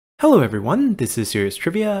Hello everyone, this is Serious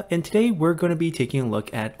Trivia, and today we're going to be taking a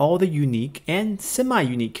look at all the unique and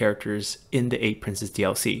semi-unique characters in the 8 Princes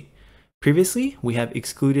DLC. Previously, we have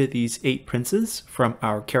excluded these 8 princes from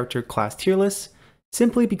our character class tier list,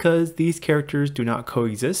 simply because these characters do not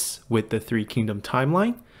coexist with the Three Kingdom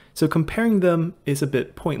timeline, so comparing them is a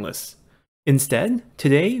bit pointless. Instead,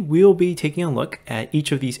 today we'll be taking a look at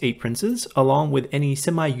each of these 8 princes along with any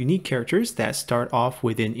semi-unique characters that start off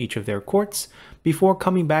within each of their courts before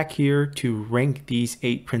coming back here to rank these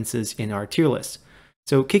 8 princes in our tier list.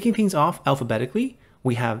 So kicking things off alphabetically,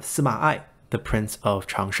 we have Sima Ai, the Prince of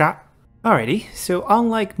Changsha. Alrighty, so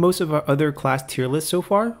unlike most of our other class tier lists so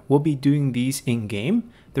far, we'll be doing these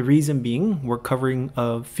in-game. The reason being, we're covering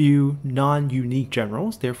a few non-unique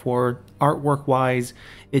generals, therefore artwork-wise,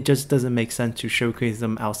 it just doesn't make sense to showcase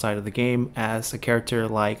them outside of the game, as a character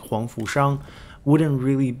like Huang Fushang wouldn't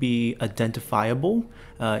really be identifiable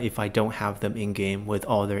if I don't have them in-game with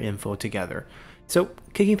all their info together. So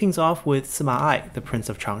kicking things off with Sima Ai, the Prince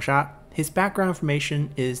of Changsha. His background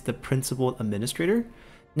information is the Principal Administrator.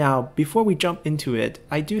 Now, before we jump into it,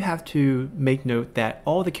 I do have to make note that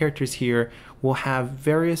all the characters here will have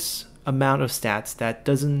various amount of stats that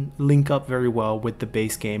doesn't link up very well with the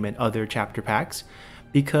base game and other chapter packs,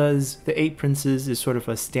 because the 8 Princes is sort of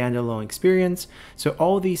a standalone experience, so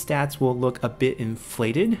all these stats will look a bit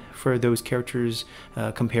inflated for those characters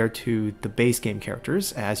compared to the base game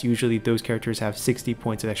characters, as usually those characters have 60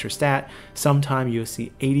 points of extra stat, sometimes you'll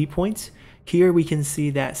see 80 points. Here we can see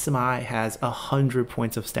that Sima Ai has 100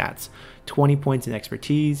 points of stats, 20 points in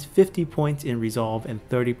expertise, 50 points in resolve, and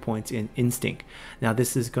 30 points in instinct. Now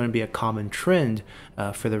this is going to be a common trend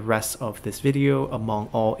for the rest of this video among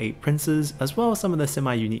all 8 princes, as well as some of the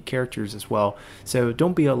semi-unique characters as well. So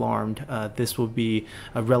don't be alarmed, this will be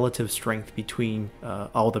a relative strength between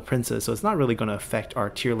all the princes, so it's not really going to affect our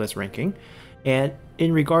tier list ranking. And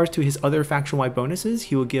in regards to his other faction-wide bonuses,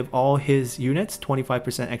 he will give all his units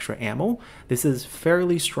 25% extra ammo. This is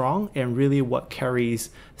fairly strong and really what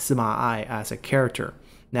carries Sima Ai as a character.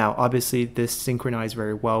 Now, obviously, this synchronized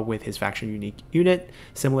very well with his faction-unique unit,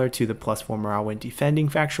 similar to the +4 morale when defending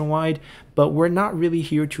faction-wide, but we're not really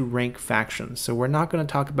here to rank factions, so we're not going to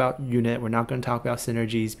talk about unit, we're not going to talk about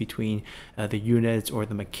synergies between the units or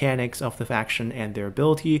the mechanics of the faction and their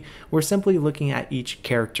ability. We're simply looking at each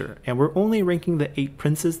character, and we're only ranking the 8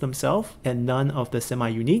 princes themselves and none of the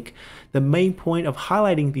semi-unique. The main point of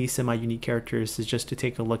highlighting these semi-unique characters is just to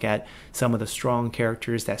take a look at some of the strong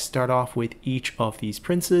characters that start off with each of these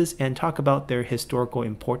princes and talk about their historical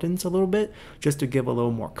importance a little bit, just to give a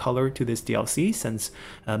little more color to this DLC, since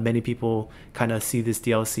many people kind of see this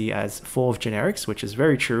DLC as full of generics, which is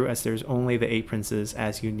very true, as there's only the 8 princes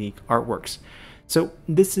as unique artworks. So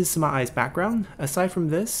this is Sima Ai's background. Aside from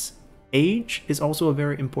this, age is also a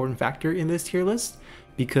very important factor in this tier list,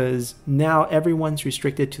 because now everyone's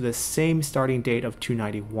restricted to the same starting date of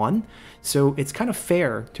 291, so it's kind of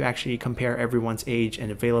fair to actually compare everyone's age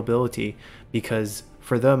and availability, because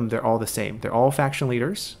for them they're all the same. They're all faction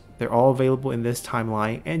leaders, they're all available in this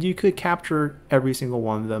timeline, and you could capture every single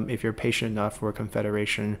one of them if you're patient enough for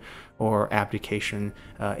confederation or abdication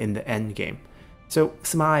in the end game. So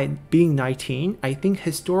Sima Ai being 19, I think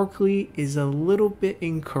historically is a little bit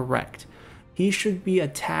incorrect. He should be a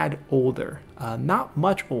tad older, not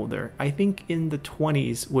much older. I think in the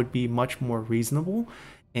 20s would be much more reasonable.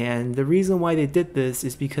 And the reason why they did this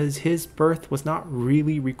is because his birth was not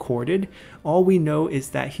really recorded. All we know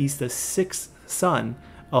is that he's the 6th son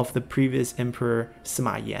of the previous emperor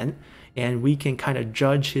Sima Ying, and we can kind of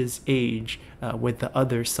judge his age with the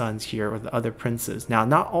other sons here, or the other princes. Now,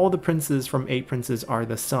 not all the princes from 8 princes are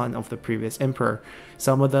the son of the previous emperor.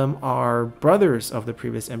 Some of them are brothers of the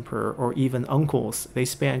previous emperor, or even uncles. They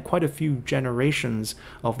span quite a few generations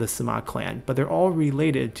of the Sima clan, but they're all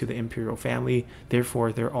related to the imperial family.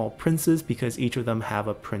 Therefore, they're all princes because each of them have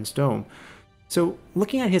a prince dome. So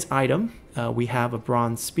looking at his item, we have a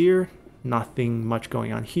bronze spear, nothing much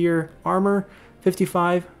going on here. Armor,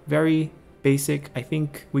 55, very basic. I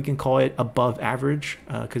think we can call it above average,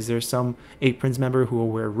 because there's some 8 Prince member who will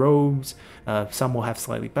wear robes, some will have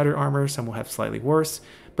slightly better armor, some will have slightly worse,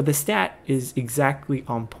 but the stat is exactly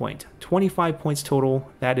on point. 25 points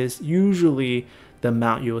total, that is usually the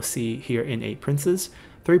amount you'll see here in 8 Princes.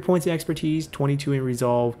 3 points in expertise, 22 in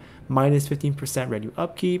resolve, minus 15% retinue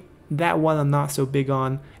upkeep. That one I'm not so big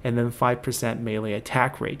on, and then 5% melee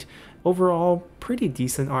attack rate. Overall, pretty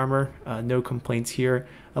decent armor, no complaints here.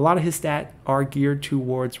 A lot of his stats are geared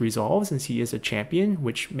towards resolve, since he is a champion,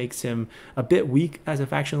 which makes him a bit weak as a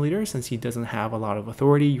faction leader since he doesn't have a lot of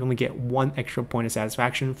authority. You only get 1 extra point of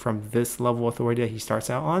satisfaction from this level of authority that he starts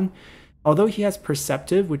out on. Although he has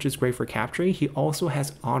Perceptive, which is great for capturing, he also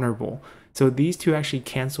has Honorable. So these two actually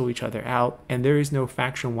cancel each other out, and there is no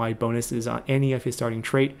faction-wide bonuses on any of his starting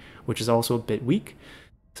trait, which is also a bit weak.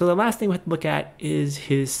 So the last thing we have to look at is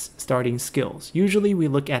his starting skills. Usually we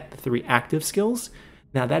look at the 3 active skills.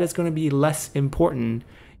 Now that is going to be less important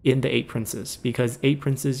in the 8 princes, because 8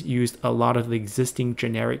 princes used a lot of the existing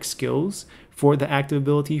generic skills for the active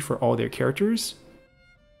ability for all their characters.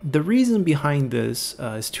 The reason behind this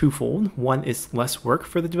is twofold. One is less work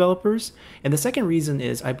for the developers, and the second reason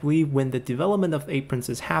is I believe when the development of 8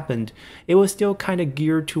 Princes happened, it was still kind of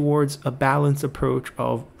geared towards a balanced approach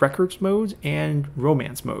of records mode and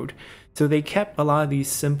romance mode. So they kept a lot of these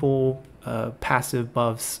simple passive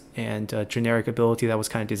buffs and generic ability that was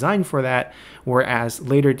kind of designed for that, whereas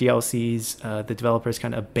later DLCs, the developers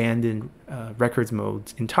kind of abandoned records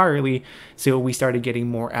modes entirely, so we started getting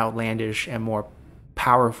more outlandish and more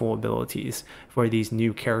powerful abilities for these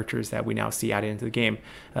new characters that we now see added into the game.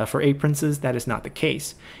 For 8 Princes, that is not the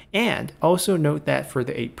case. And also note that for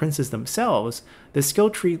the 8 Princes themselves, the skill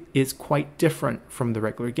tree is quite different from the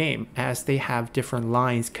regular game, as they have different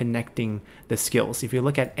lines connecting the skills. If you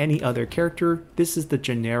look at any other character, this is the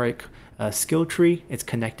generic skill tree. It's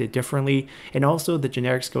connected differently, and also the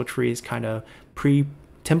generic skill tree is kind of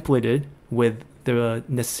pre-templated with the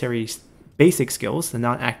necessary basic skills, the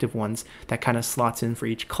non-active ones, that kind of slots in for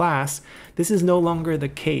each class. This is no longer the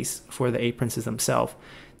case for the 8 Princes themselves.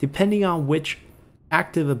 Depending on which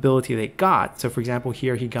active ability they got, so for example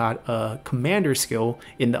here he got a commander skill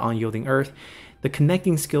in the Unyielding Earth, the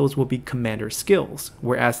connecting skills will be commander skills,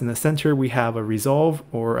 whereas in the center we have a resolve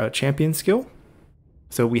or a champion skill.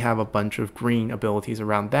 So we have a bunch of green abilities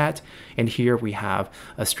around that, and here we have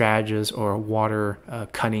a strategist or a water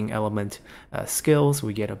cunning element skills.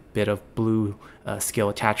 We get a bit of blue skill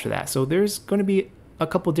attached to that. So there's going to be a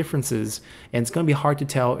couple differences, and it's going to be hard to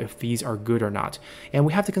tell if these are good or not. And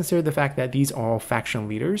we have to consider the fact that these are all faction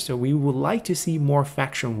leaders, so we would like to see more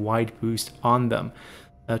faction-wide boost on them.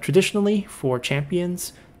 Traditionally, for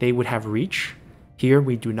champions, they would have reach. Here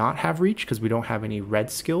we do not have reach because we don't have any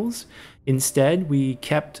red skills. Instead, we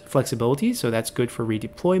kept flexibility, so that's good for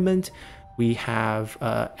redeployment. We have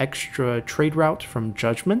extra trade route from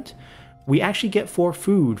Judgment. We actually get 4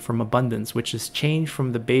 food from Abundance, which is changed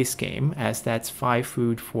from the base game, as that's 5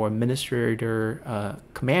 food for Administrator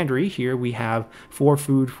Commandery. Here we have 4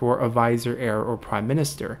 food for Advisor, Heir, or Prime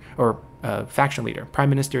Minister, or Faction Leader.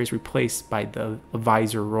 Prime Minister is replaced by the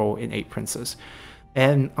Advisor role in 8 Princes.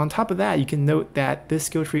 And on top of that, you can note that this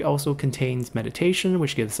skill tree also contains meditation,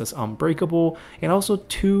 which gives us unbreakable, and also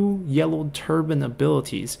 2 yellow turban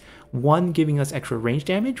abilities. One giving us extra range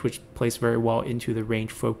damage, which plays very well into the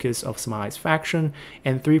range focus of Sima Ai's faction,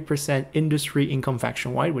 and 3% industry income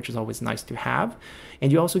faction wide, which is always nice to have.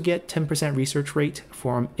 And you also get 10% research rate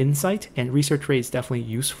from insight, and research rate is definitely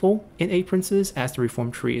useful in 8 Princes, as the reform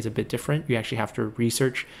tree is a bit different. You actually have to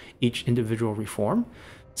research each individual reform.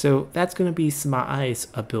 So that's going to be Sima Ai's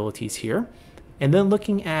abilities here. And then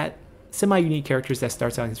looking at semi-unique characters that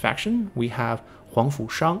starts out in his faction, we have Huang Fu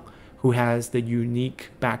Shang, who has the unique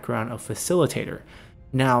background of Facilitator.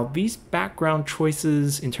 Now, these background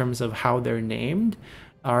choices in terms of how they're named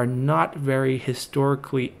are not very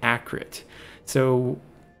historically accurate. So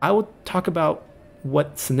I will talk about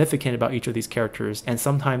what's significant about each of these characters, and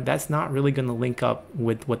sometimes that's not really going to link up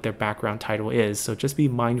with what their background title is, so just be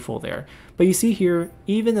mindful there. But you see here,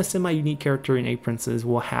 even a semi-unique character in 8 Princes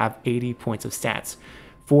will have 80 points of stats,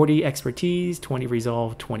 40 expertise, 20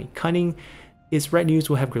 resolve, 20 cunning. Its retinues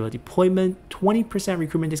will have guerrilla deployment, 20%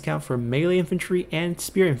 recruitment discount for melee infantry and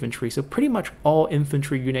spear infantry. So pretty much all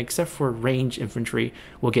infantry units except for range infantry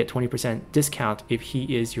will get 20% discount if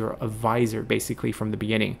he is your advisor basically from the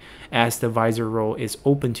beginning, as the advisor role is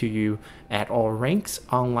open to you at all ranks,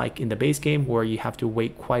 unlike in the base game where you have to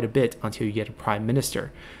wait quite a bit until you get a prime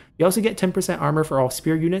minister. You also get 10% armor for all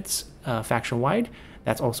spear units faction wide.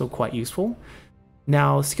 That's also quite useful.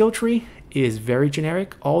 Now, skill tree is very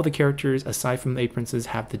generic. All the characters aside from the 8 Princes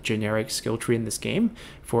have the generic skill tree in this game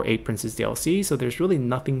for 8 Princes DLC, so there's really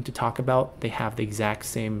nothing to talk about. They have the exact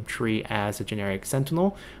same tree as a generic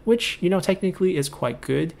Sentinel, which, you know, technically is quite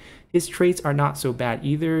good. His traits are not so bad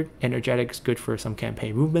either. Energetic is good for some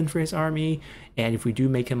campaign movement for his army, and if we do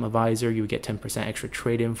make him a visor, you get 10% extra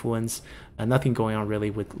trade influence. Nothing going on really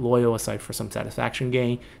with loyal aside for some satisfaction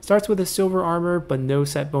gain. Starts with a silver armor, but no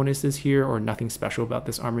set bonuses here or nothing special about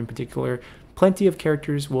this armor in particular. Plenty of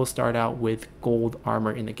characters will start out with gold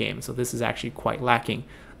armor in the game, so this is actually quite lacking.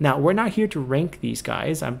 Now, we're not here to rank these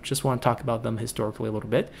guys, I just want to talk about them historically a little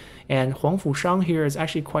bit. And Huang Fushang here is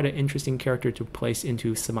actually quite an interesting character to place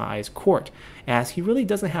into Sima Ai's court, as he really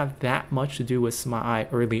doesn't have that much to do with Sima Ai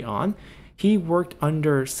early on. He worked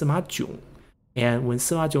under Sima Jiong, and when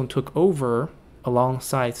Sima Jiong took over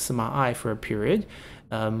alongside Sima Ai for a period,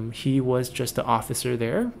 he was just an officer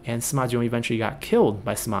there, and Sima Jiong eventually got killed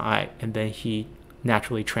by Sima Ai, and then he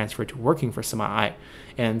naturally transferred to working for Sima Ai,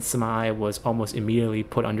 and Sima Ai was almost immediately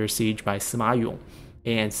put under siege by Sima Yong,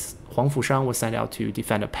 and Huang Fushang was sent out to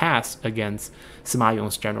defend a pass against Sima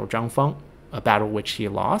Yong's general Zhang Feng, a battle which he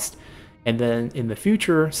lost. And then in the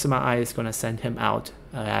future, Sima Ai is going to send him out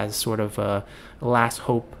as sort of a last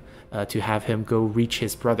hope to have him go reach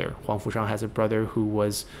his brother. Huang Fushang has a brother who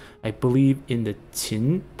was, I believe, in the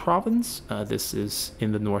Qin province. This is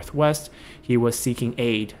in the northwest. He was seeking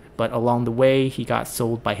aid, but along the way, he got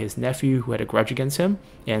sold by his nephew who had a grudge against him,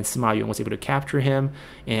 and Sima Yong was able to capture him,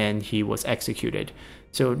 and he was executed.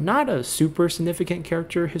 So not a super significant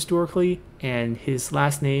character historically, and his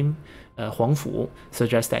last name, Huang Fu,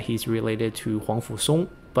 suggests that he's related to Huang Fusong,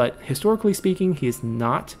 but historically speaking, he is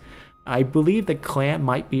not. I believe the clan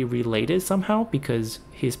might be related somehow because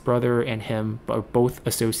his brother and him are both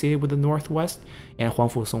associated with the Northwest, and Huang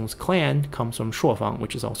Fusong's clan comes from Shuofang,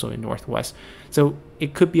 which is also in Northwest. So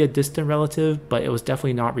it could be a distant relative, but it was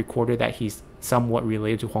definitely not recorded that he's somewhat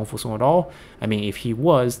related to Huang Fusong at all. I mean, if he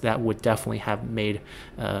was, that would definitely have made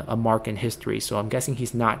a mark in history. So I'm guessing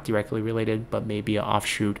he's not directly related, but maybe an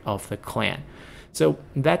offshoot of the clan. So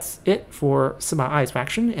that's it for Sima Ai's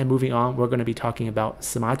faction, and moving on, we're going to be talking about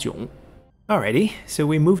Sima Jiong. Alrighty, so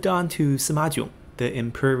we moved on to Sima Jiong, the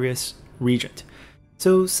Imperious Regent.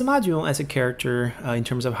 So Sima Jiong as a character, in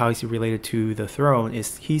terms of how he's related to the throne,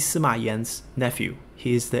 is he's Sima Yan's nephew.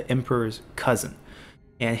 He's the emperor's cousin.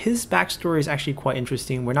 And his backstory is actually quite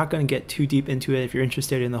interesting. We're not going to get too deep into it. If you're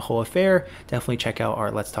interested in the whole affair, definitely check out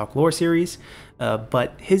our Let's Talk Lore series.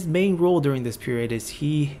 But his main role during this period is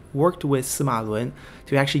he worked with Sima Lun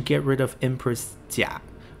to actually get rid of Empress Jia,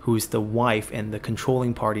 who's the wife and the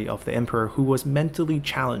controlling party of the emperor, who was mentally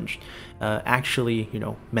challenged.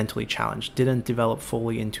 Mentally challenged. Didn't develop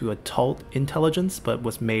fully into adult intelligence, but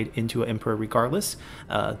was made into an emperor regardless,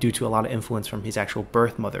 due to a lot of influence from his actual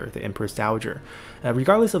birth mother, the Empress Dowager.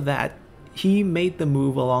 Regardless of that, he made the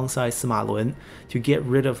move alongside Sima Lun to get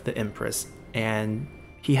rid of the empress, and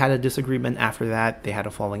he had a disagreement after that. They had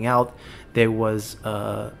a falling out. There was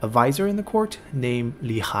a advisor in the court named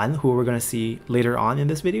Li Han, who we're going to see later on in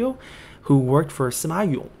this video, who worked for Sima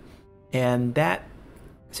Yong. And that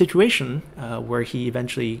situation, where he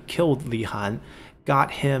eventually killed Li Han,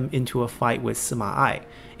 got him into a fight with Sima Ai.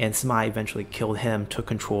 And Sima Ai eventually killed him, took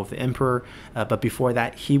control of the emperor. But before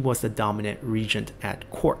that, he was the dominant regent at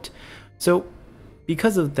court. So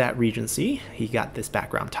because of that regency, he got this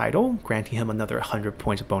background title, granting him another 100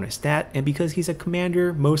 points of bonus stat, and because he's a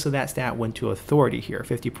commander, most of that stat went to authority here,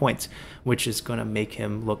 50 points, which is going to make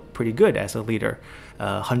him look pretty good as a leader.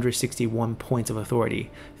 161 points of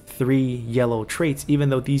authority, 3 yellow traits, even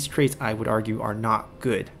though these traits I would argue are not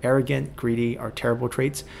good. Arrogant, greedy are terrible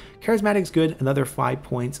traits. Charismatic is good, another 5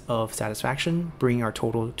 points of satisfaction, bringing our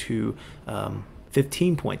total to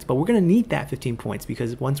 15 points, but we're going to need that 15 points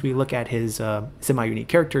because once we look at his semi-unique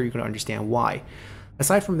character, you're going to understand why.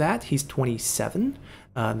 Aside from that, he's 27.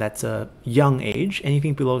 That's a young age.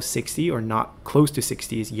 Anything below 60 or not close to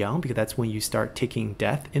 60 is young because that's when you start taking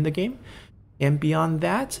death in the game. And beyond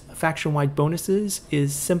that, faction-wide bonuses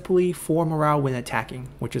is simply 4 morale when attacking,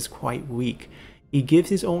 which is quite weak. He gives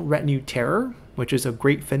his own retinue terror, which is a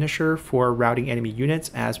great finisher for routing enemy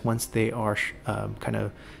units, as once they are kind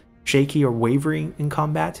of shaky or wavering in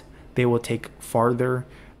combat, they will take farther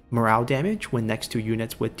morale damage when next to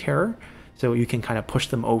units with terror. So you can kind of push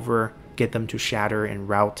them over, get them to shatter and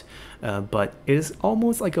rout. But it is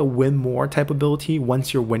almost like a win more type ability.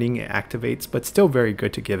 Once you're winning, it activates, but still very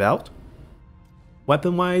good to give out.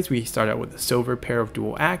 Weapon wise, we start out with a silver pair of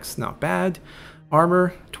dual axe, not bad.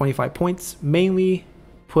 Armor, 25 points, mainly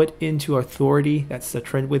put into authority. That's the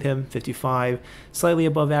trend with him, 55, slightly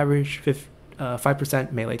above average,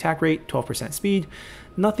 5% melee attack rate, 12% speed.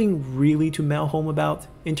 Nothing really to mail home about.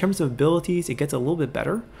 In terms of abilities, it gets a little bit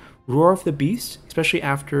better. Roar of the Beast, especially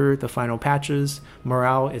after the final patches,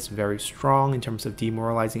 morale is very strong in terms of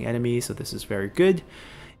demoralizing enemies, so this is very good.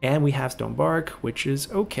 And we have Stone Bark, which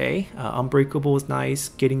is okay. Unbreakable is nice.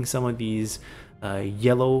 Getting some of these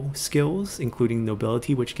yellow skills, including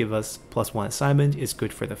Nobility, which give us +1 assignment, is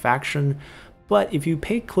good for the faction. But if you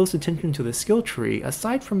pay close attention to the skill tree,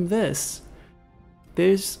 aside from this,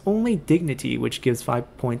 there's only Dignity, which gives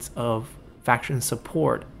 5 points of faction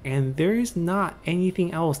support, and there is not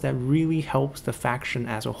anything else that really helps the faction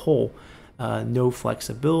as a whole. No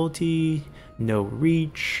flexibility, no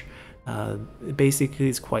reach. Basically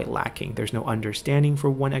it's quite lacking. There's no understanding for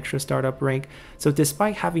one extra startup rank. So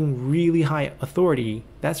despite having really high authority,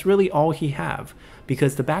 that's really all he have,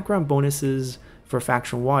 because the background bonuses for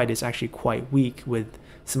faction wide is actually quite weak with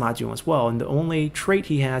Sima Jiong as well, and the only trait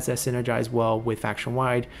he has that synergizes well with faction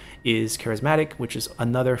wide is charismatic, which is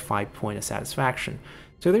another 5 point of satisfaction.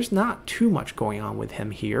 So there's not too much going on with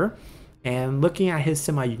him here. And looking at his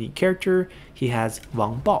semi-unique character, he has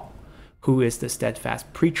Wang Bao, who is the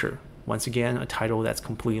steadfast preacher. Once again, a title that's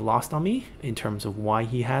completely lost on me in terms of why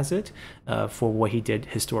he has it for what he did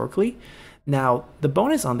historically. Now, the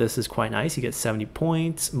bonus on this is quite nice. He gets 70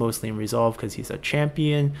 points, mostly in resolve because he's a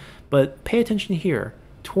champion. But pay attention here.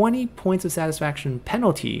 20 points of satisfaction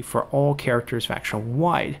penalty for all characters faction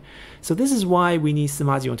wide. So this is why we need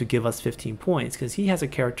Sima Jiong to give us 15 points, because he has a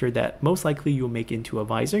character that most likely you'll make into a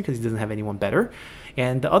visor because he doesn't have anyone better.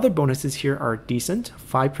 And the other bonuses here are decent: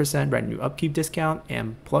 5% retinue upkeep discount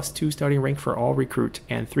and +2 starting rank for all recruit,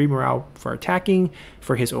 and 3 morale for attacking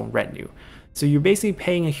for his own retinue. So you're basically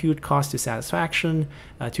paying a huge cost to satisfaction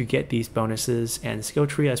to get these bonuses, and skill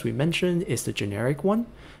tree, as we mentioned, is the generic one.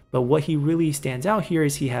 But what he really stands out here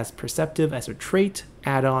is he has perceptive as a trait,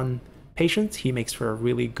 add-on patience, he makes for a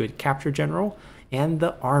really good capture general, and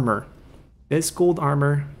the armor. This gold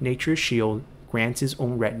armor, nature's shield, grants his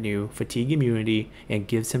own retinue, fatigue immunity, and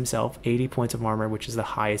gives himself 80 points of armor, which is the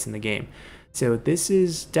highest in the game. So this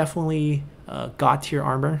is definitely god tier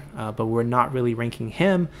armor, but we're not really ranking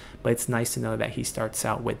him, but it's nice to know that he starts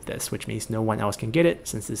out with this, which means no one else can get it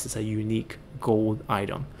since this is a unique gold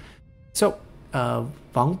item. So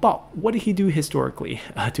Wang Bao, what did he do historically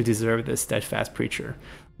to deserve this steadfast preacher?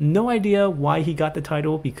 No idea why he got the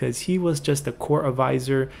title, because he was just a court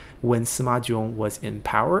advisor when Sima Jiong was in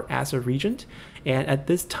power as a regent, and at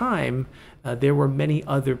this time there were many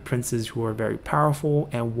other princes who were very powerful,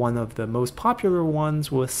 and one of the most popular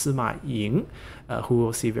ones was Sima Ying, who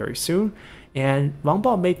we'll see very soon. And Wang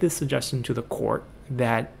Bao made this suggestion to the court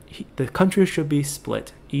that the country should be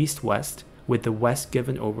split east-west, with the west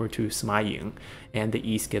given over to Sima Ying and the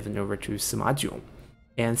east given over to Sima Jiong.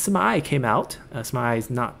 And Sima Ai came out. Sima Ai is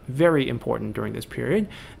not very important during this period.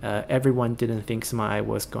 Everyone didn't think Sima Ai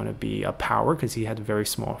was going to be a power because he had a very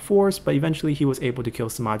small force, but eventually he was able to kill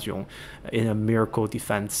Sima Jiong in a miracle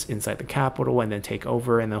defense inside the capital, and then take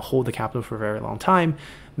over and then hold the capital for a very long time,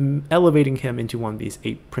 elevating him into one of these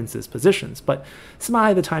 8 princes positions. But Sima Ai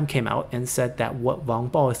at the time came out and said that what Wang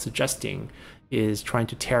Bao is suggesting is trying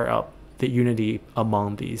to tear up the unity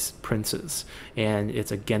among these princes, and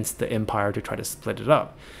it's against the empire to try to split it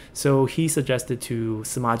up. So he suggested to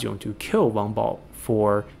Sima Jiong to kill Wang Bao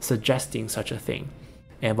for suggesting such a thing,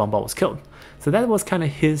 and Wang Bao was killed. So that was kind of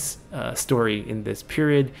his story in this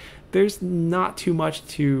period. There's not too much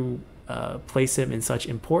to place him in such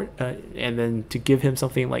import, and then to give him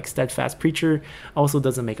something like steadfast preacher also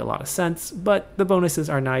doesn't make a lot of sense, but the bonuses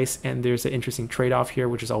are nice, and there's an interesting trade-off here,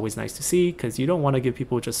 which is always nice to see, because you don't want to give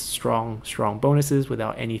people just strong bonuses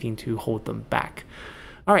without anything to hold them back.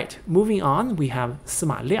 All right, moving on, we have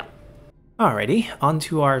Sima Liang. Alrighty, on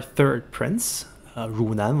to our third prince,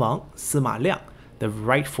 Runan Wang, Sima Liang, the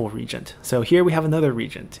rightful regent. So here we have another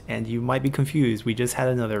regent, and you might be confused, we just had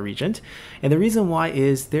another regent. And the reason why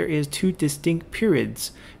is there is 2 distinct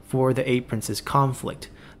periods for the 8 princes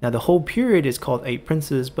conflict. Now the whole period is called 8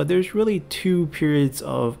 princes, but there's really 2 periods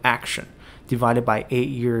of action divided by 8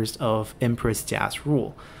 years of Empress Jia's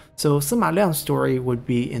rule. So Sima Liang's story would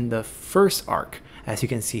be in the first arc. As you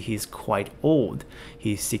can see, he's quite old.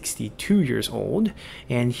 He's 62 years old,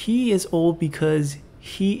 and he is old because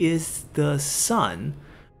he is the son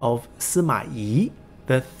of Sima Yi,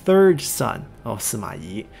 the 3rd son of Sima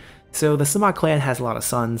Yi. So the Sima clan has a lot of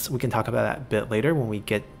sons. We can talk about that a bit later when we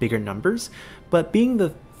get bigger numbers. But being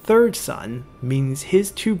the 3rd son means his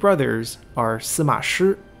 2 brothers are Sima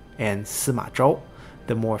Shi and Sima Zhao,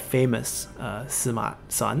 the more famous Sima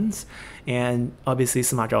sons. And obviously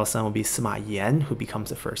Sima Zhao's son will be Sima Yan, who becomes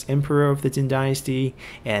the first emperor of the Jin dynasty,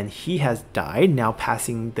 and he has died, now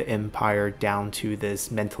passing the empire down to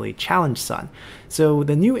this mentally challenged son. So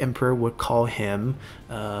the new emperor would call him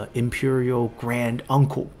Imperial Grand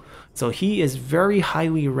Uncle. So he is very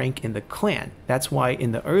highly ranked in the clan. That's why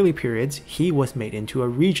in the early periods, he was made into a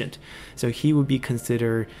regent. So he would be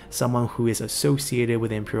considered someone who is associated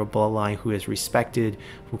with the imperial bloodline, who is respected,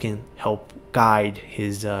 who can help guide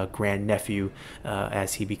his grandnephew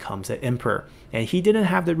as he becomes an emperor. And he didn't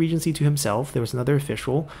have the regency to himself. There was another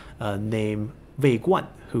official named Wei Guan,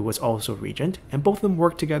 who was also regent, and both of them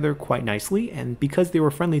worked together quite nicely, and because they were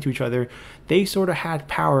friendly to each other, they sort of had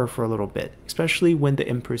power for a little bit, especially when the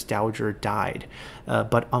Empress Dowager died.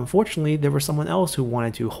 But unfortunately, there was someone else who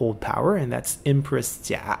wanted to hold power, and that's Empress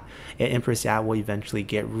Jia, and Empress Jia will eventually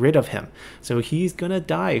get rid of him. So he's gonna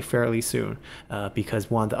die fairly soon, because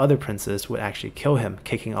one of the other princes would actually kill him,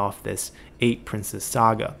 kicking off this 8 princes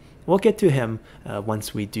saga. We'll get to him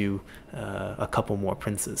once we do a couple more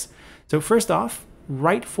princes. So first off,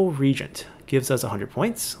 rightful regent gives us 100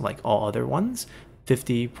 points, like all other ones,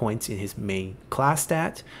 50 points in his main class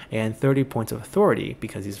stat, and 30 points of authority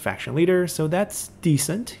because he's a faction leader, so that's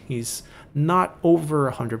decent. He's not over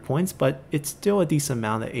 100 points, but it's still a decent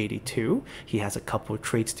amount at 82. He has a couple of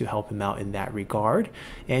traits to help him out in that regard.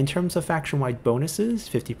 And in terms of faction-wide bonuses,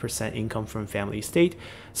 50% income from family estate.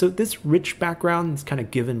 So this rich background is kind of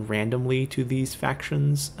given randomly to these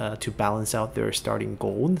factions to balance out their starting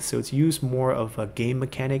gold. So it's used more of a game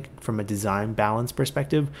mechanic from a design balance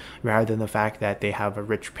perspective rather than the fact that they have a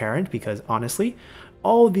rich parent, because honestly,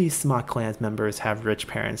 all these Sima clans members have rich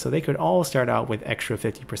parents, so they could all start out with extra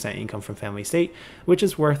 50% income from family estate, which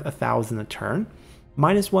is worth 1,000 a turn.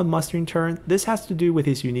 -1 mustering turn. This has to do with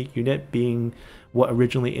his unique unit being what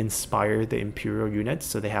originally inspired the Imperial units,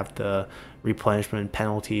 so they have the replenishment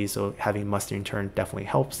penalty, so having mustering turn definitely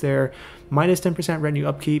helps there. -10% retinue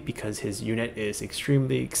upkeep because his unit is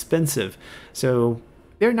extremely expensive, so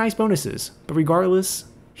they're nice bonuses, but regardless,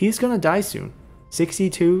 he's gonna die soon.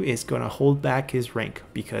 62 is going to hold back his rank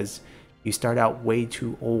because you start out way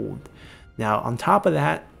too old. Now, on top of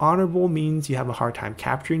that, honorable means you have a hard time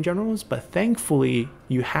capturing generals, but thankfully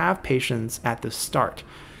you have patience at the start.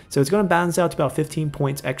 So it's going to balance out to about 15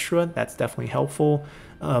 points extra. That's definitely helpful.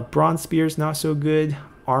 Bronze spears, not so good.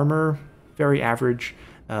 Armor, very average.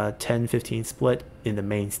 10-15 split in the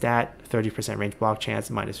main stat, 30% range block chance,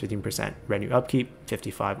 -15% retinue upkeep,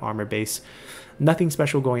 55 armor base. Nothing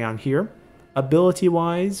special going on here. Ability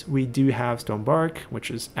wise, we do have Stone Bark,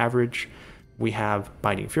 which is average. We have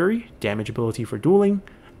Binding Fury, damage ability for dueling,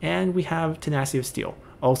 and we have Tenacity of Steel,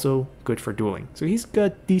 also good for dueling. So he's a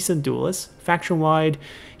decent duelist. Faction wide,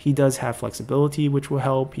 he does have flexibility, which will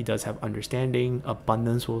help. He does have understanding.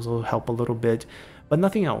 Abundance will also help a little bit, but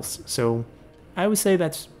nothing else. So I would say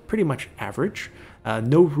that's pretty much average.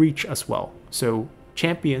 No reach as well. So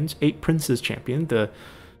champions, 8 princes champion, the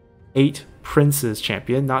 8 princes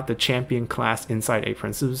champion, not the champion class inside 8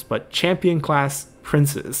 princes, but champion class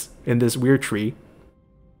princes in this weird tree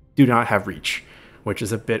do not have reach, which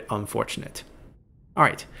is a bit unfortunate.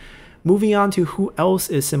 Alright, moving on to who else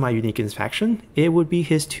is semi-unique in his faction, it would be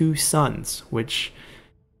his 2 sons, which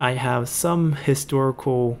I have some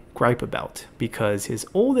historical gripe about, because his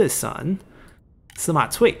oldest son, Sima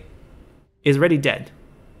Cui, is already dead.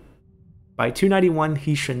 By 291,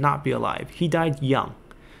 he should not be alive. He died young.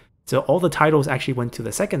 So all the titles actually went to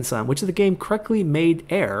the second son, which the game correctly made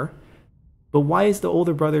heir. But why is the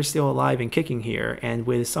older brother still alive and kicking here, and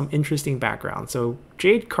with some interesting background? So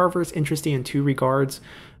Jade Carver is interesting in 2 regards.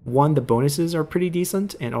 One, the bonuses are pretty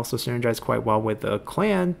decent and also synergize quite well with the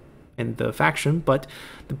clan and the faction. But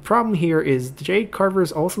the problem here is Jade Carver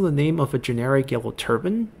is also the name of a generic yellow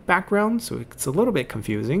turban background, so it's a little bit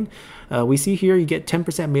confusing. We see here you get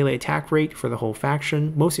 10% melee attack rate for the whole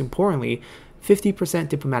faction. Most importantly, 50%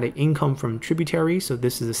 diplomatic income from tributary, so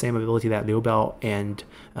this is the same ability that Liu Biao and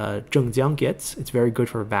Zheng Jiang gets. It's very good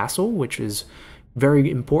for vassal, which is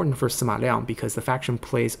very important for Sima Liang because the faction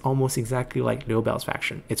plays almost exactly like Liu Biao's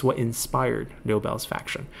faction. It's what inspired Liu Biao's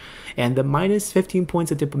faction. And the -15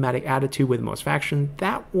 points of diplomatic attitude with most faction,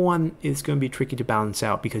 that one is going to be tricky to balance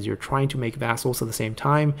out because you're trying to make vassals at the same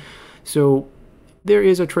time. So there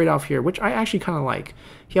is a trade-off here, which I actually kind of like.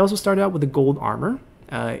 He also started out with the gold armor.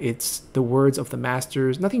 It's the words of the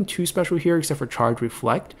masters, nothing too special here except for Charge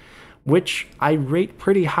Reflect, which I rate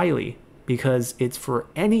pretty highly because it's for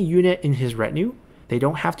any unit in his retinue. They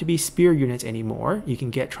don't have to be spear units anymore. You can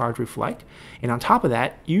get Charge Reflect, and on top of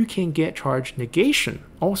that, you can get Charge Negation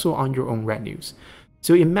also on your own retinues.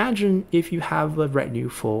 So imagine if you have a retinue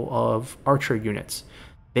full of archer units.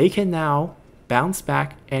 They can now bounce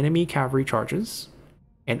back enemy cavalry charges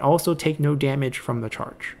and also take no damage from the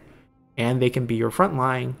charge. And they can be your front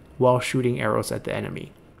line while shooting arrows at the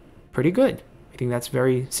enemy. Pretty good. I think that's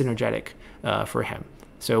very synergetic for him.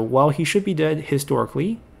 So while he should be dead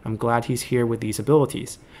historically, I'm glad he's here with these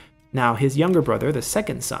abilities. Now his younger brother, the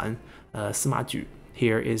second son, Sima Ju,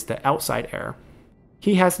 here is the outside heir.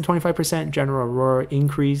 He has the 25% General Aurora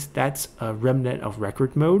increase. That's a remnant of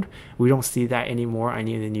record mode. We don't see that anymore. I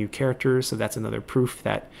need a new character, so that's another proof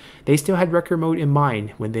that they still had record mode in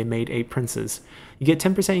mind when they made 8 princes. You get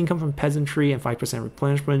 10% income from peasantry and 5%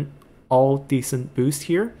 replenishment. all decent boost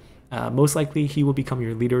here. Most likely he will become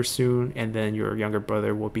your leader soon, and then your younger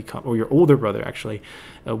brother will become, or your older brother actually,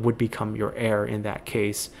 would become your heir in that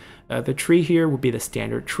case. The tree here would be the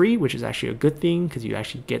standard tree, which is actually a good thing because you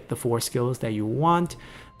actually get the 4 skills that you want.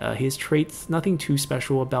 His traits, nothing too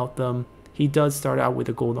special about them. He does start out with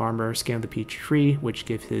a gold armor, Skin of the Peach Tree, which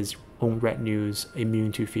gives his own retinues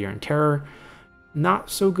immune to fear and terror. Not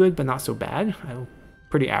so good, but not so bad.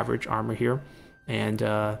 Pretty average armor here. And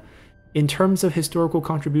in terms of historical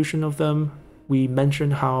contribution of them, we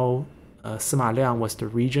mentioned how Sima Liang was the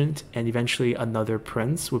regent, and eventually another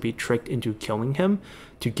prince would be tricked into killing him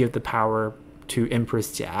to give the power to Empress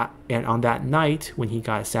Jia. And on that night, when he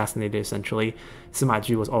got assassinated, essentially, Sima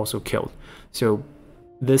Ji was also killed. So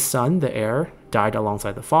this son, the heir, died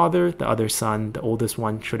alongside the father. The other son, the oldest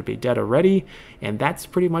one, should be dead already. And that's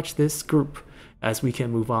pretty much this group, as we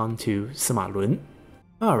can move on to Sima Lun.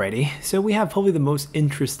 Alrighty, so we have probably the most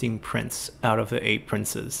interesting prince out of the 8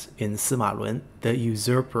 princes in Sima Lun, the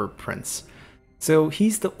usurper prince. So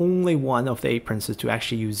he's the only one of the 8 princes to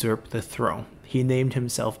actually usurp the throne. He named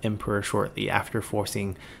himself emperor shortly after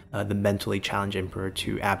forcing the mentally challenged emperor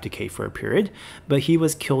to abdicate for a period, but he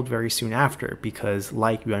was killed very soon after because,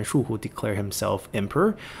 like Yuan Shu, who declared himself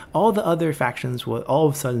emperor, all the other factions will all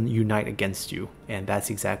of a sudden unite against you, and that's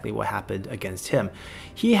exactly what happened against him.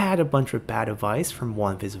 He had a bunch of bad advice from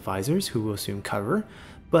one of his advisors, who we'll soon cover,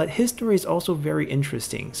 but his story is also very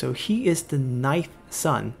interesting. So he is the 9th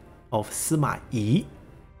son of Sima Yi.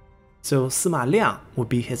 So Sima Liang would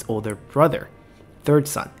be his older brother. 3rd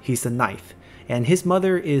son, he's the 9th. And his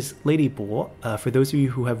mother is Lady Bo. For those of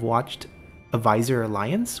you who have watched Advisor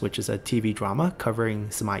Alliance, which is a TV drama covering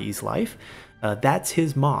Sima Yi's life, that's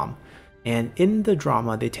his mom. And in the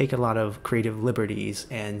drama, they take a lot of creative liberties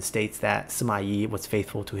and states that Sima Yi was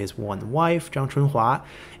faithful to his one wife, Zhang Chunhua,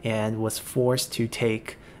 and was forced to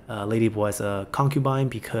take Lady Bo as a concubine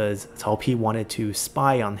because Cao Pi wanted to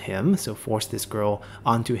spy on him, so forced this girl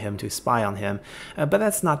onto him to spy on him. But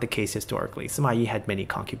that's not the case historically. Sima Yi had many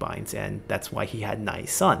concubines, and that's why he had 9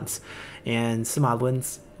 sons. And Sima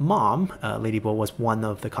Lun's mom, Lady Bo, was one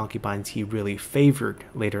of the concubines he really favored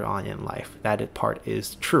later on in life. That part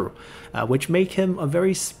is true, which made him a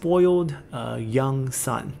very spoiled young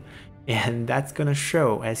son. And that's going to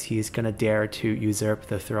show as he's going to dare to usurp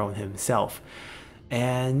the throne himself.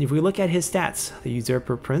 And if we look at his stats, the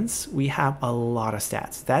usurper prince, we have a lot of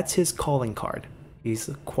stats. That's his calling card. He's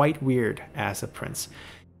quite weird as a prince.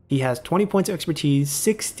 He has 20 points of expertise,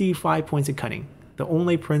 65 points of cunning. The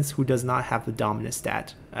only prince who does not have the dominant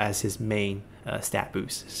stat as his main stat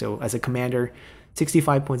boost. So as a commander,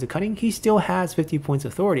 65 points of cunning, he still has 50 points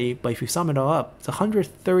of authority, but if you sum it all up, it's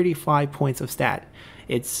 135 points of stat.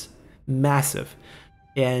 It's massive.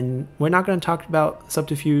 And we're not going to talk about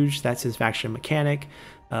subterfuge, that's his faction mechanic.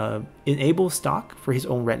 Enable stock for his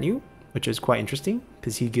own retinue, which is quite interesting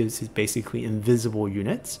because he gives his basically invisible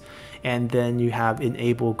units. And then you have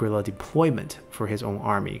enable guerrilla deployment for his own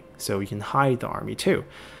army, so you can hide the army too.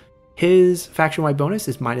 His faction-wide bonus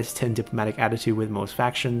is -10 diplomatic attitude with most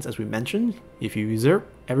factions, as we mentioned. If you usurp,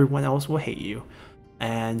 everyone else will hate you.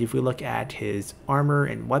 And if we look at his armor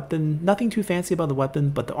and weapon, nothing too fancy about the weapon,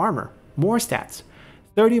 but the armor, more stats.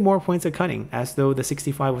 30 more points of cunning, as though the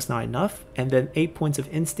 65 was not enough, and then 8 points of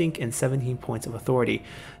instinct and 17 points of authority.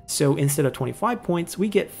 So instead of 25 points, we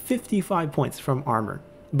get 55 points from armor,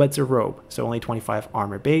 but it's a robe, so only 25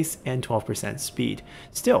 armor base and 12% speed.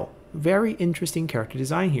 Still, very interesting character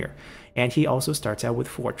design here. And he also starts out with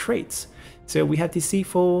 4 traits. So we have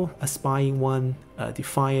Deceitful, a spying one,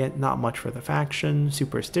 Defiant, not much for the faction,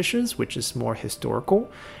 Superstitious, which is more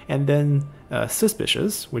historical, and then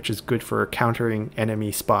Suspicious, which is good for countering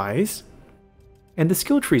enemy spies. And the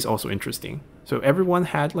skill tree is also interesting. So everyone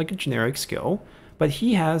had like a generic skill, but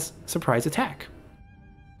he has surprise attack.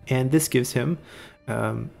 And this gives him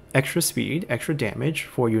extra speed, extra damage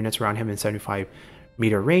for units around him in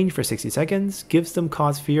 75-meter range for 60 seconds, gives them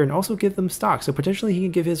cause fear, and also give them stock. So potentially he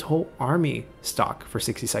can give his whole army stock for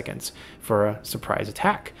 60 seconds for a surprise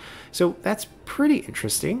attack. So that's pretty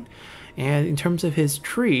interesting. And in terms of his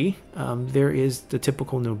tree, there is the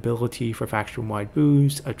typical nobility for faction-wide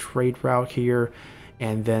boost, a trade route here,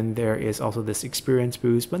 and then there is also this experience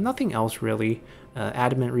boost, but nothing else really.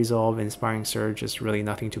 Adamant Resolve, Inspiring Surge is really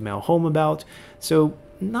nothing to mail home about. So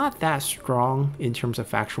not that strong in terms of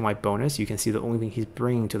faction-wide bonus. You can see the only thing he's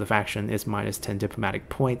bringing to the faction is -10 diplomatic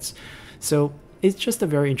points. So it's just a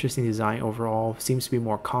very interesting design overall. Seems to be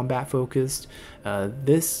more combat focused.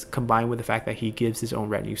 This, combined with the fact that he gives his own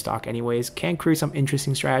retinue stock anyways, can create some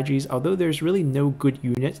interesting strategies, although there's really no good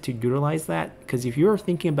units to utilize that, because if you're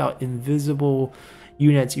thinking about invisible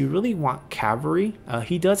units, you really want cavalry.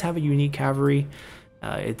 He does have a unique cavalry.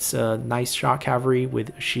 It's a nice shot cavalry with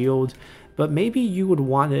a shield, but maybe you would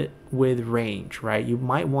want it with range, right? You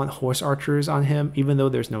might want horse archers on him, even though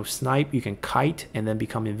there's no snipe. You can kite and then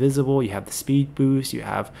become invisible. You have the speed boost, you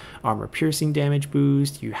have armor piercing damage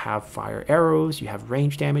boost, you have fire arrows, you have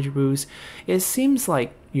range damage boost. It seems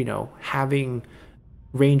like, you know, having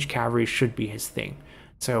range cavalry should be his thing.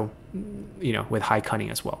 So, you know, with high cunning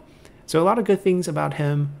as well. So a lot of good things about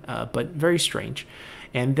him, but very strange.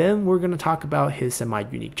 And then we're going to talk about his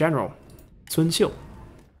semi-unique general, Sun Xiu.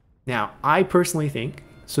 Now, I personally think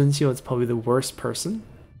Sun Xiu is probably the worst person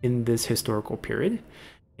in this historical period,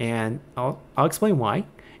 and I'll explain why.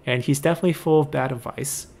 And he's definitely full of bad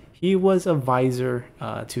advice. He was a advisor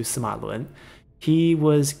to Sima Lun. He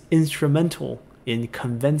was instrumental in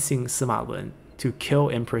convincing Sima Lun to kill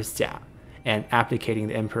Empress Jia and abdicating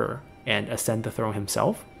the emperor and ascend the throne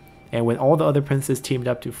himself. And when all the other princes teamed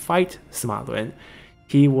up to fight Sima Lun,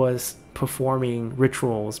 he was performing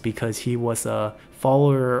rituals because he was a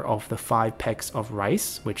follower of the 5 pecks of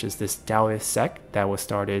rice, which is this Taoist sect that was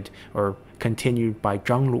started or continued by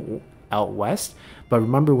Zhang Lu out west. But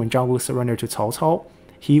remember, when Zhang Lu surrendered to Cao Cao,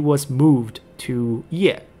 he was moved to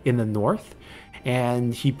Ye in the north,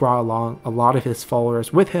 and he brought along a lot of his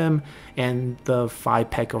followers with him, and the 5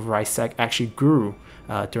 peck of rice sect actually grew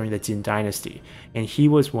during the Jin dynasty, and he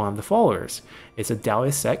was one of the followers. It's a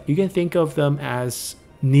Taoist sect. You can think of them as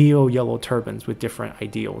neo-yellow turbans with different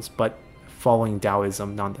ideals, but following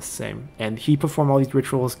Taoism, not the same. And he performed all these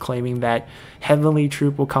rituals claiming that heavenly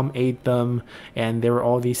troop will come aid them, and there were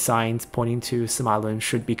all these signs pointing to Sima Lun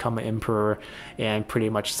should become an emperor, and pretty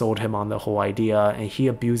much sold him on the whole idea. And he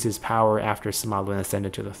abused his power after Sima Lun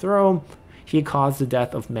ascended to the throne. He caused the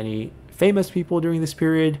death of many famous people during this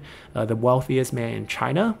period. The wealthiest man in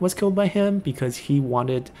China was killed by him because he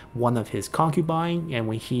wanted one of his concubine, and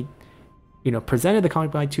when he presented the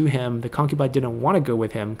concubine to him, the concubine didn't want to go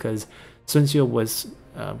with him because Sun Xiu was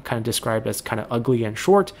kind of described as kind of ugly and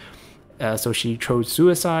short. So she chose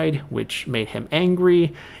suicide, which made him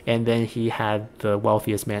angry, and then he had the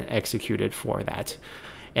wealthiest man executed for that.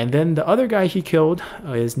 And then the other guy he killed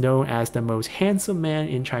is known as the most handsome man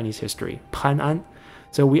in Chinese history, Pan An.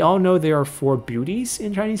 So we all know there are 4 beauties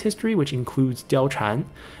in Chinese history, which includes Diao Chan.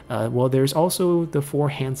 Well, there's also the 4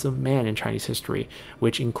 handsome men in Chinese history,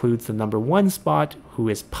 which includes the number 1 spot, who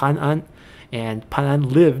is Pan An. And Pan An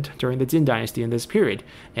lived during the Jin dynasty in this period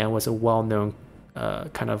and was a well-known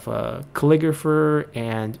kind of calligrapher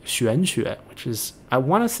and xuan xue, which is, I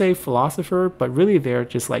want to say philosopher, but really they're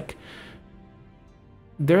like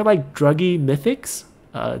druggy mythics.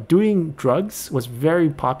 Doing drugs was very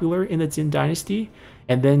popular in the Jin dynasty,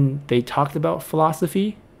 and then they talked about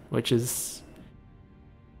philosophy, which is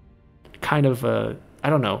kind of I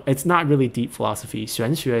don't know, it's not really deep philosophy.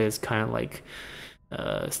 Xuan xue is kind of like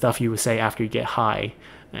stuff you would say after you get high,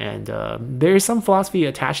 and there's some philosophy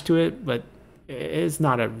attached to it, but it's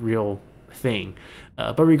not a real thing.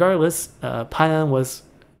 But regardless, Pan An was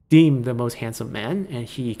deemed the most handsome man, and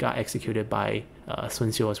he got executed by Sun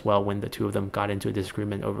Xiu as well when the two of them got into a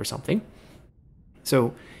disagreement over something.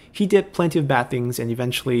 So he did plenty of bad things, and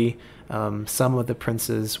eventually some of the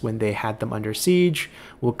princes, when they had them under siege,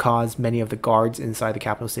 will cause many of the guards inside the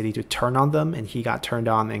capital city to turn on them, and he got turned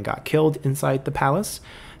on and got killed inside the palace.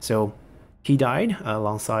 So he died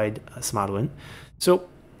alongside Sima Lun. So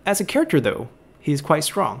as a character though, he's quite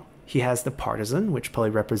strong. He has the partisan, which probably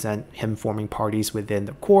represent him forming parties within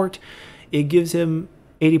the court. It gives him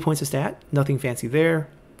 80 points of stat, nothing fancy there.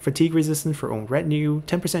 Fatigue resistance for own retinue,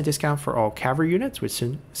 10% discount for all cavalry units, which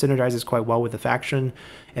synergizes quite well with the faction,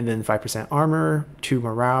 and then 5% armor, 2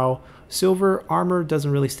 morale. Silver armor doesn't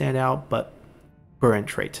really stand out, but current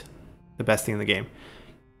trait, the best thing in the game.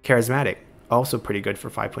 Charismatic, also pretty good for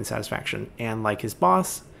 5-point satisfaction, and like his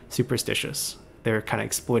boss, superstitious. They're kind of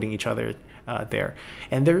exploiting each other there.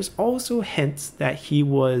 And there's also hints that he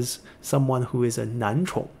was someone who is a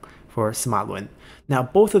nanchong for Sima Lun. Now,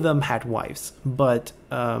 both of them had wives, but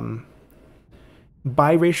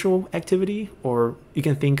biracial activity, or you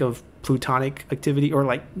can think of plutonic activity, or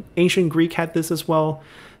like ancient Greek had this as well.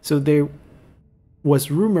 So there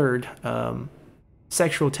was rumored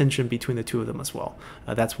sexual tension between the two of them as well.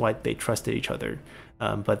 That's why they trusted each other.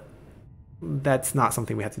 But that's not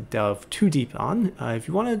something we have to delve too deep on. If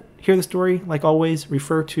you want to hear the story, like always,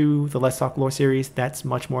 refer to the Let's Talk Lore series. That's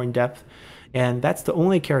much more in depth. And that's the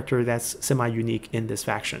only character that's semi-unique in this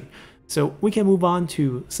faction. So we can move on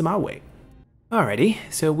to Sima Wei. Alrighty,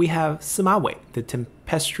 so we have Sima Wei, the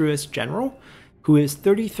tempestuous general, who is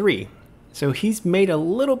 33. So he's made a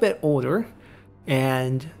little bit older,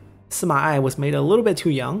 and Sima Ai was made a little bit too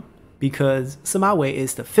young. because Sima Wei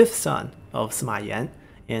is the 5th son of Sima Yan,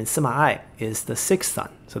 and Sima Ai is the 6th son.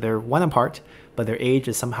 So they're one apart, but their age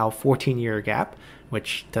is somehow 14-year gap,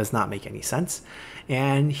 which does not make any sense.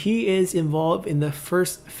 And he is involved in the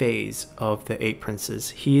first phase of the 8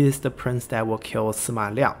 princes. He is the prince that will kill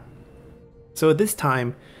Sima Liang. So at this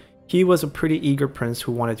time, he was a pretty eager prince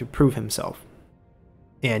who wanted to prove himself.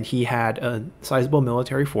 And he had a sizable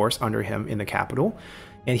military force under him in the capital,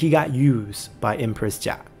 and he got used by Empress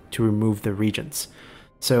Jia to remove the regents.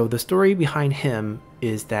 So the story behind him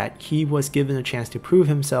is that he was given a chance to prove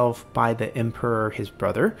himself by the emperor, his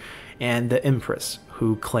brother, and the empress,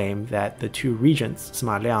 who claimed that the 2 regents,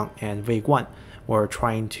 Sima Liang and Wei Guan, were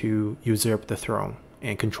trying to usurp the throne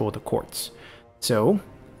and control the courts. So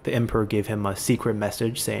the emperor gave him a secret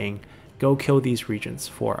message saying, "Go kill these regents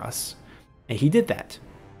for us." And he did that.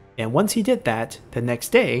 And once he did that, the next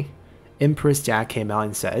day, Empress Jia came out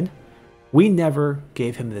and said, "We never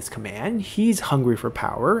gave him this command. He's hungry for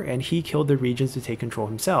power, and he killed the regents to take control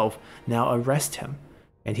himself. Now arrest him."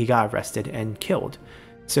 And he got arrested and killed.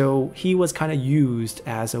 So he was kind of used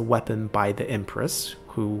as a weapon by the empress,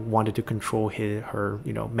 who wanted to control her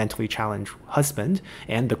mentally challenged husband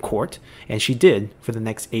and the court, and she did for the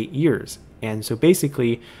next 8 years. And so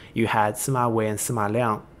basically, you had Sima Wei and Sima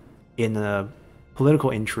Liang in a political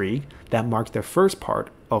intrigue that marked the first part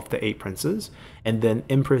of the 8 princes, and then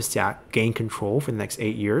Empress Jia gained control for the next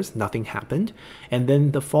 8 years. Nothing happened, and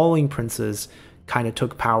then the following princes kind of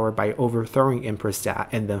took power by overthrowing Empress Jia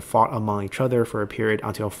and then fought among each other for a period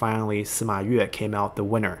until finally Sima Yue came out the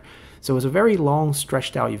winner. So it was a very long,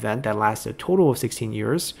 stretched out event that lasted a total of 16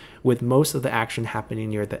 years, with most of the action happening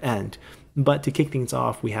near the end. But to kick things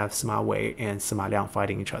off, we have Sima Wei and Sima Liang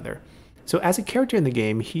fighting each other. So as a character in the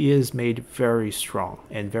game, he is made very strong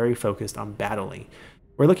and very focused on battling.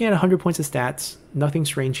 We're looking at 100 points of stats, nothing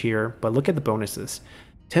strange here, but look at the bonuses.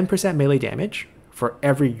 10% melee damage for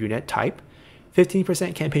every unit type,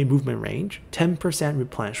 15% campaign movement range, 10%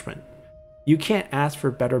 replenishment. You can't ask for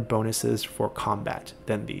better bonuses for combat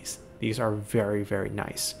than these. These are very, very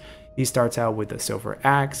nice. He starts out with a silver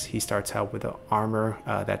axe. He starts out with an armor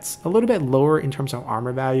that's a little bit lower in terms of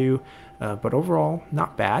armor value, but overall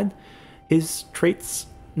not bad. His traits,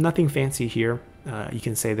 nothing fancy here. You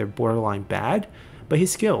can say they're borderline bad, but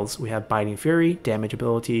his skills, we have Biting Fury, damage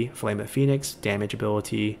ability, Flame of Phoenix, damage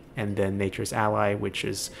ability, and then Nature's Ally, which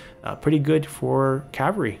is pretty good for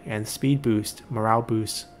cavalry, and speed boost, morale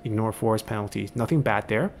boost, ignore force penalties, nothing bad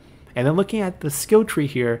there. And then looking at the skill tree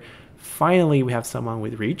here, finally we have someone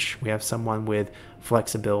with reach, we have someone with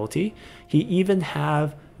flexibility. He even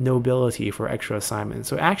have nobility for extra assignments.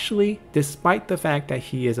 So actually, despite the fact that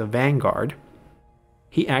he is a vanguard,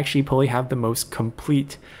 he actually probably have the most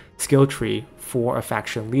complete skill tree for a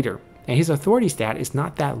faction leader. And his authority stat is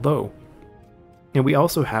not that low. And we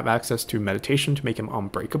also have access to meditation to make him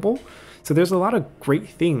unbreakable. So there's a lot of great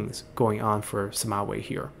things going on for Sima Wei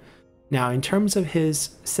here. Now, in terms of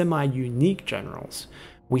his semi-unique generals,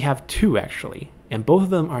 we have 2 actually, and both of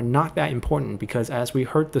them are not that important because as we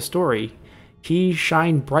heard the story, he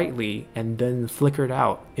shined brightly and then flickered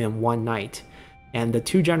out in one night. And the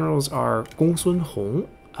 2 generals are Gongsun Hong,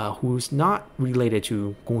 who's not related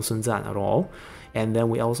to Gongsun Zan at all, and then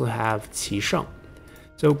we also have Qi Sheng.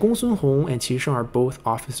 So Gongsun Hong and Qi Sheng are both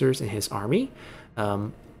officers in his army.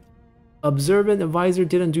 Observant Advisor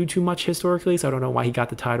didn't do too much historically, so I don't know why he got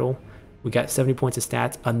the title. We got 70 points of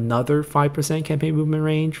stats, another 5% campaign movement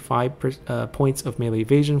range, 5 points of melee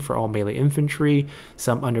evasion for all melee infantry,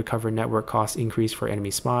 some undercover network cost increase for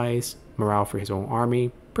enemy spies, morale for his own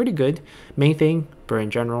army, pretty good. Main thing, Burr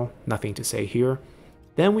in general, nothing to say here.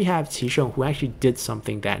 Then we have Qi Sheng, who actually did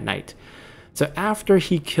something that night. So after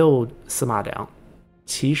he killed Sima Liang,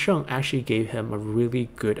 Qi Sheng actually gave him a really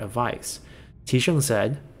good advice. Qi Sheng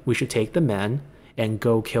said, we should take the men and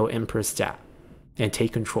go kill Empress Jia and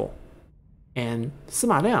take control. And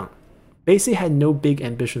Sima Liang basically had no big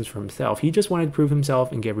ambitions for himself. He just wanted to prove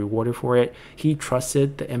himself and get rewarded for it. He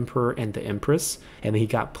trusted the emperor and the empress, and he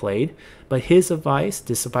got played. But his advice,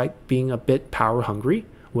 despite being a bit power hungry,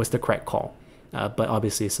 was the correct call. But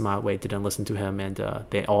obviously Sima Wei didn't listen to him, and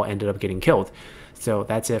they all ended up getting killed. So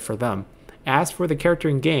that's it for them. As for the character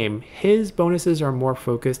in game, his bonuses are more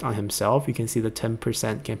focused on himself. You can see the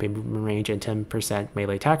 10% campaign movement range and 10%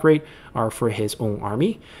 melee attack rate are for his own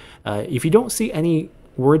army. If you don't see any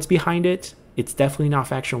words behind it, it's definitely not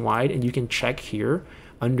faction wide, and you can check here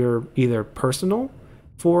under either personal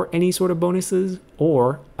for any sort of bonuses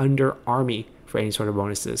or under army for any sort of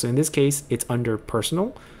bonuses. So in this case, it's under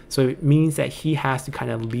personal. So it means that he has to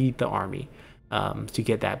kind of lead the army to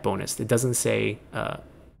get that bonus. It doesn't say,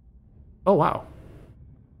 oh wow.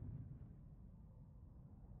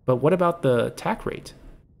 But what about the attack rate?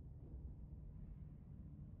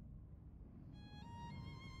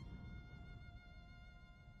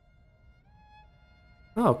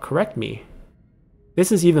 Oh, correct me.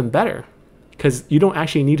 This is even better because you don't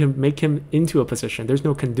actually need to make him into a position. There's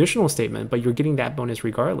no conditional statement, but you're getting that bonus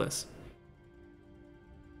regardless.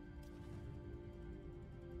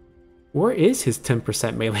 Where is his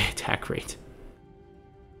 10% melee attack rate?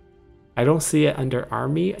 I don't see it under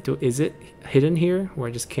army. Is it hidden here where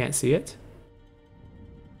I just can't see it?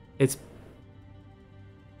 It's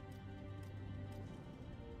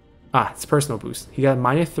it's personal boost. He got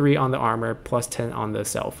 -3 on the armor, +10 on the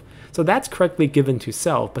self. So that's correctly given to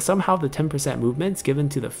self, but somehow the 10% movement's given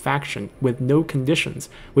to the faction with no conditions,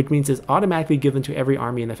 which means it's automatically given to every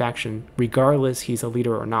army in the faction, regardless he's a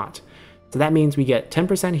leader or not. So that means we get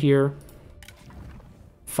 10% here,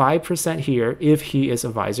 5% here if he is a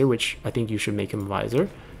visor, which I think you should make him a visor,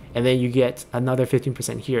 and then you get another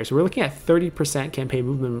 15% here. So we're looking at 30% campaign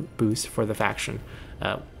movement boost for the faction.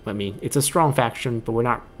 I mean, it's a strong faction, but we're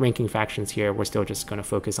not ranking factions here. We're still just going to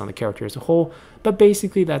focus on the character as a whole. But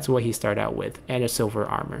basically, that's what he started out with, and a silver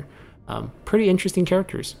armor. Pretty interesting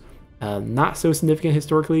characters. Not so significant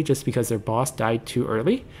historically, just because their boss died too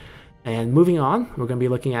early. And moving on, we're going to be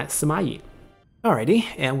looking at Sima Ying. Alrighty,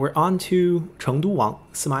 and we're on to Chengdu Wang,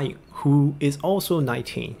 Sima Ying, who is also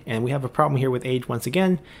 19. And we have a problem here with age once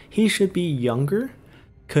again. He should be younger,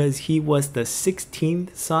 because he was the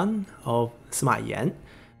 16th son of Sima Yan.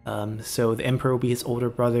 So the emperor will be his older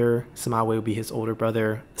brother, Sima Wei will be his older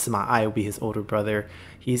brother, Sima Ai will be his older brother.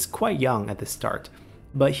 He's quite young at the start,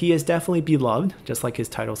 but he is definitely beloved, just like his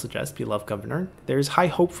title suggests, beloved governor. There's high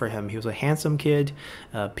hope for him. He was a handsome kid,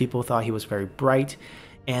 people thought he was very bright,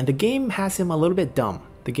 and the game has him a little bit dumb.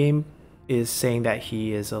 The game is saying that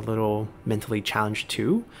he is a little mentally challenged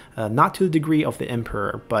too, not to the degree of the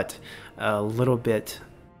emperor, but a little bit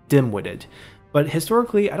dim-witted. But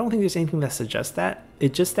historically, I don't think there's anything that suggests that.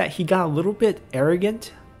 It's just that he got a little bit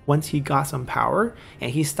arrogant once he got some power,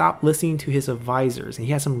 and he stopped listening to his advisors, and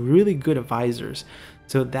he has some really good advisors.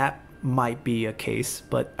 So that might be a case,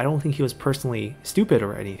 but I don't think he was personally stupid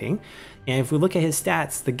or anything. And if we look at his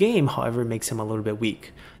stats, the game, however, makes him a little bit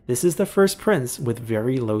weak. This is the first prince with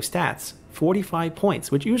very low stats, 45 points,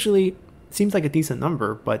 which usually seems like a decent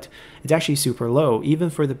number, but it's actually super low, even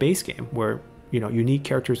for the base game, where unique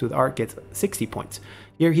characters with art gets 60 points.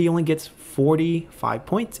 Here he only gets 45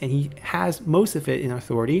 points, and he has most of it in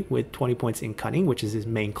authority with 20 points in cunning, which is his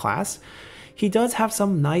main class. He does have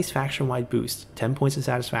some nice faction-wide boosts, 10 points of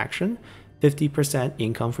satisfaction, 50%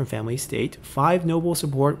 income from family estate, 5 noble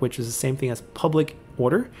support, which is the same thing as public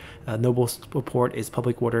order. Noble support is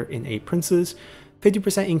public order in 8 princes,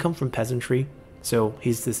 50% income from peasantry. So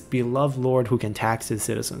he's this beloved lord who can tax his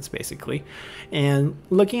citizens, basically. And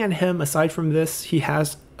looking at him, aside from this, he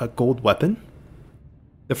has a gold weapon,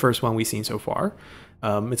 the first one we've seen so far.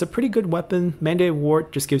 It's a pretty good weapon. Mandated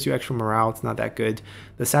Ward just gives you extra morale. It's not that good.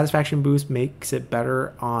 The satisfaction boost makes it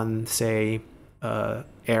better on, say,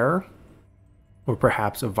 air or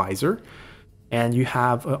perhaps a visor. And you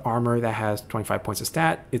have an armor that has 25 points of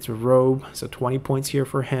stat. It's a robe, so 20 points here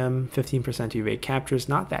for him. 15% to evade captures,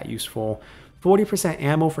 not that useful. 40%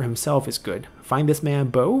 ammo for himself is good. Find this man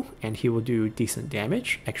bow, and he will do decent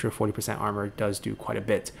damage. Extra 40% armor does do quite a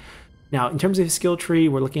bit. Now, in terms of his skill tree,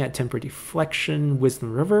 we're looking at Temper Deflection,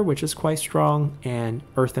 Wisdom River, which is quite strong, and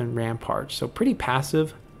Earthen Rampart. So pretty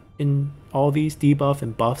passive in all these debuff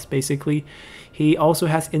and buffs, basically. He also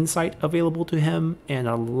has Insight available to him, and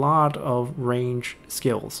a lot of range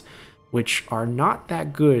skills, which are not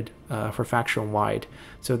that good for faction-wide.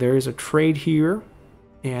 So there is a trade here.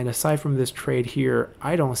 And aside from this trade here,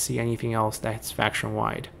 I don't see anything else that's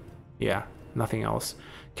faction-wide. Yeah, nothing else.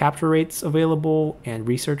 Capture rates available and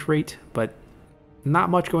research rate, but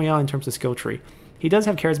not much going on in terms of skill tree. He does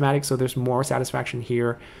have charismatic, so there's more satisfaction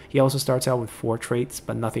here. He also starts out with 4 traits,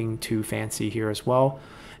 but nothing too fancy here as well.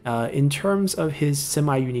 In terms of his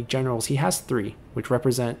semi-unique generals, he has 3, which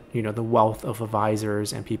represent, the wealth of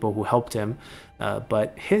advisors and people who helped him.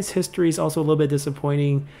 But his history is also a little bit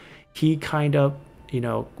disappointing. He kind of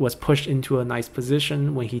was pushed into a nice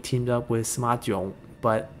position when he teamed up with Sima Jiong,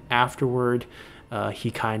 but afterward, he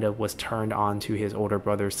kind of was turned on to his older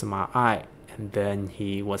brother Sima Ai, and then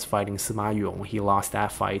he was fighting Sima Yong. He lost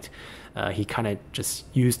that fight. He kind of just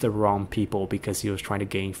used the wrong people because he was trying to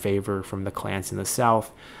gain favor from the clans in the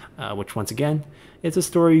south, which once again, it's a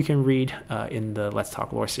story you can read in the Let's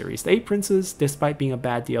Talk Lore series. The 8 Princes, despite being a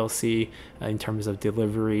bad DLC in terms of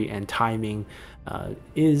delivery and timing,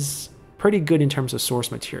 is pretty good in terms of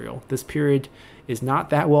source material. This period is not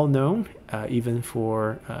that well known, even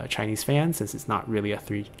for Chinese fans, since it's not really a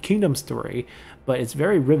Three Kingdoms story, but it's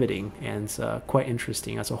very riveting and it's quite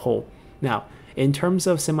interesting as a whole. Now, in terms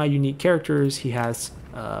of semi-unique characters, he has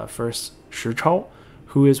first Shi Chao,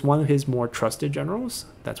 who is one of his more trusted generals.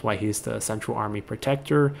 That's why he's the Central Army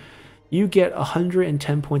Protector. You get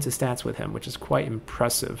 110 points of stats with him, which is quite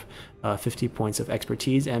impressive. 50 points of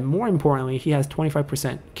expertise, and more importantly, he has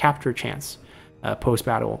 25% capture chance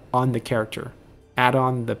post-battle on the character. Add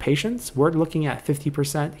on the patience, we're looking at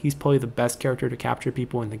 50%. He's probably the best character to capture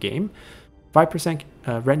people in the game. 5%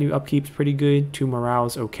 retinue upkeep is pretty good. 2 morale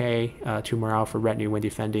is okay. 2 morale for retinue when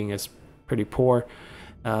defending is pretty poor.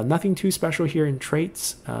 Nothing too special here in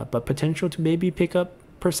traits, but potential to maybe pick up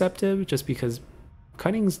perceptive just because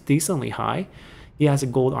cutting's decently high. He has a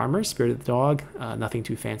gold armor, Spirit of the Dog, nothing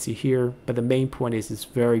too fancy here, but the main point is it's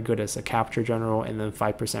very good as a capture general, and then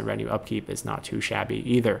 5% revenue upkeep is not too shabby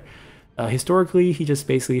either. Historically, he just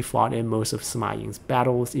basically fought in most of Sima Ying's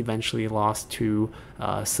battles, eventually lost to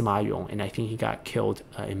Sima Yong, and I think he got killed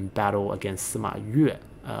in battle against Sima Yue.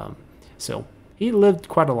 So he lived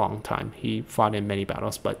quite a long time. He fought in many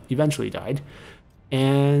battles, but eventually died.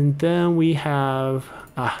 And then we have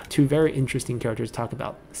 2 very interesting characters to talk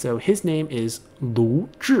about. So his name is Lu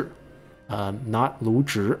Zhi, not Lu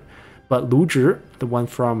Zhi, but Lu Zhi, the one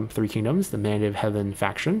from Three Kingdoms, the Man of Heaven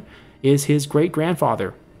faction, is his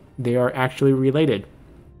great-grandfather. They are actually related.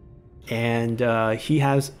 And he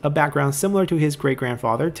has a background similar to his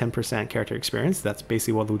great-grandfather, 10% character experience. That's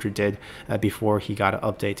basically what Lu Zhi did before he got an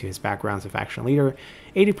update to his background as a faction leader.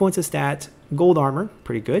 80 points of stat, gold armor,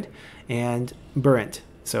 pretty good, and burnt.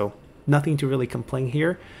 So nothing to really complain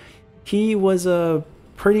here. He was a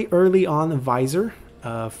pretty early on advisor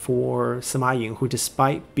for Sima Ying, who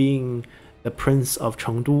despite being the prince of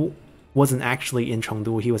Chengdu, wasn't actually in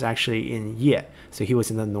Chengdu, he was actually in Ye, so he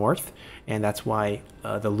was in the north, and that's why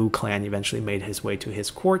the Lu clan eventually made his way to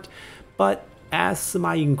his court. But as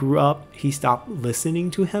Sima Ying grew up, he stopped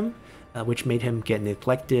listening to him, which made him get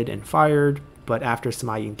neglected and fired. But after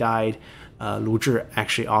Sima Ying died, Lu Zhi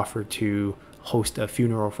actually offered to host a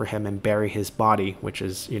funeral for him and bury his body, which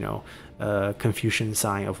is, you know, a Confucian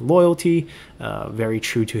sign of loyalty, very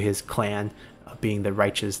true to his clan, being the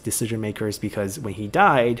righteous decision makers, because when he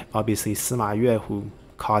died, obviously Sima Yue, who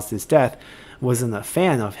caused his death, wasn't a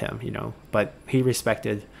fan of him, you know, but he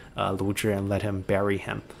respected Lu Zhi and let him bury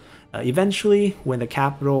him. Eventually, when the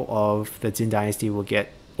capital of the Jin dynasty will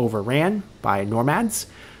get overran by nomads,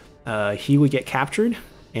 he would get captured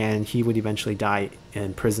and he would eventually die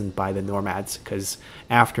imprisoned by the nomads, because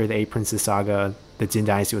after the 8 Princes saga, the Jin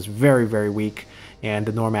dynasty was very, very weak, and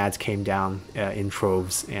the nomads came down in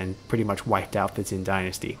troves and pretty much wiped out the Jin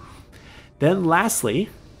dynasty. Then lastly,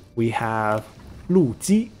 we have Lu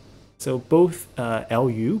Ji. So both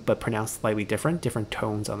Lu, but pronounced slightly different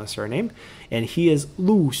tones on the surname. And he is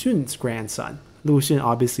Lu Xun's grandson. Lu Xun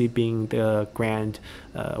obviously being the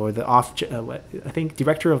I think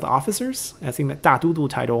director of the officers. I think the Da Du Du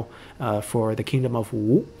title for the kingdom of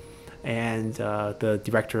Wu. And the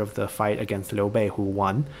director of the fight against Liu Bei, who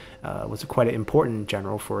won, was quite an important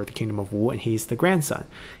general for the kingdom of Wu, and he's the grandson.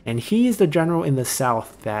 And he is the general in the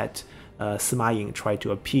south that Sima Ying tried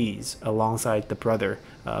to appease alongside the brother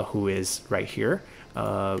who is right here,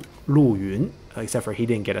 Lu Yun, except for he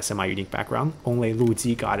didn't get a semi-unique background. Only Lu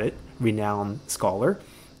Ji got it, renowned scholar.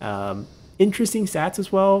 Interesting stats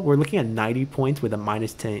as well. We're looking at 90 points with a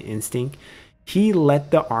 -10 instinct. He led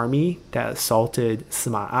the army that assaulted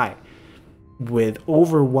Sima Ai with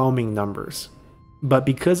overwhelming numbers. But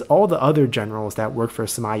because all the other generals that worked for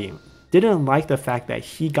Sima Ying didn't like the fact that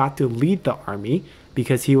he got to lead the army,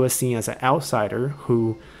 because he was seen as an outsider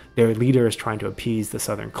who their leader is trying to appease the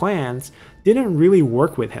southern clans, didn't really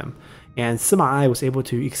work with him. And Sima Ai was able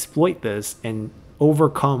to exploit this and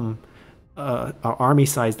overcome an army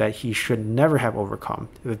size that he should never have overcome.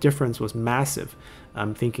 The difference was massive.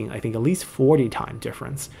 I'm thinking, I think at least 40 times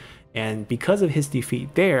difference. And because of his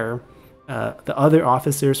defeat there, the other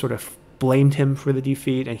officers sort of blamed him for the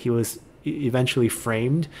defeat, and he was eventually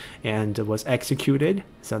framed and was executed.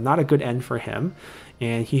 So not a good end for him.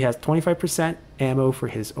 And he has 25% ammo for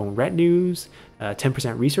his own retinues,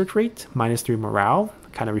 10% research rate, -3 morale,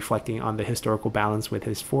 kind of reflecting on the historical balance with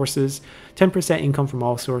his forces, 10% income from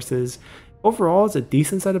all sources. Overall, it's a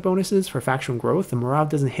decent set of bonuses for faction growth. The morale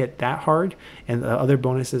doesn't hit that hard, and the other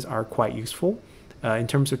bonuses are quite useful. In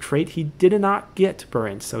terms of trait, he did not get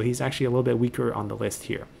burnt, so he's actually a little bit weaker on the list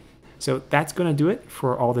here. So that's going to do it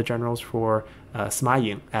for all the generals for Sima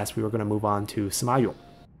Ying, as we were going to move on to Sima Yong.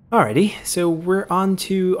 Alrighty, so we're on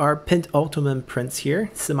to our penultimate prince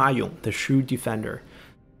here, Sima Yong, the shrewd defender.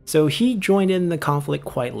 So he joined in the conflict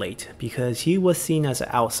quite late because he was seen as an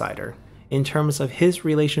outsider. In terms of his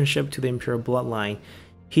relationship to the imperial bloodline,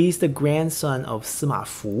 he's the grandson of Sima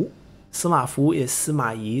Fu. Sima Fu is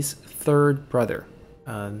Sima Yi's third brother.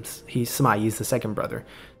 Sima Yi's the second brother.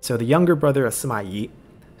 So the younger brother of Sima Yi.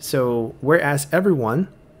 So whereas everyone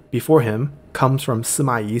before him comes from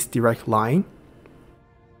Sima Yi's direct line,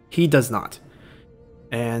 he does not.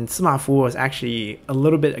 And Sima Fu was actually a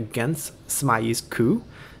little bit against Sima Yi's coup.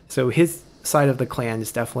 So his side of the clan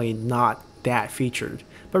is definitely not that featured.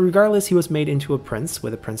 But regardless, he was made into a prince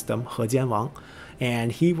with a princedom, He Jianwang.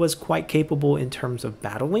 And he was quite capable in terms of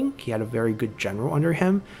battling. He had a very good general under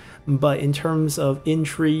him. But in terms of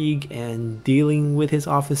intrigue and dealing with his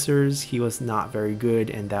officers, he was not very good.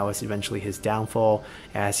 And that was eventually his downfall,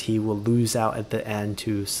 as he will lose out at the end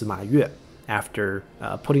to Sima Yue. After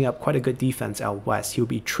putting up quite a good defense out west, he'll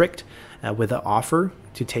be tricked with an offer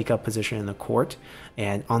to take up position in the court.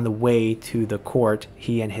 And on the way to the court,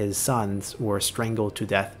 he and his sons were strangled to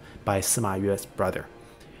death by Sima Yue's brother.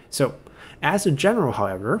 So, as a general,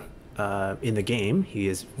 however, in the game, he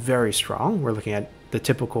is very strong. We're looking at the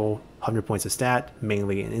typical 100 points of stat,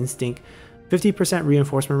 mainly in instinct, 50%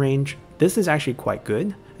 reinforcement range. This is actually quite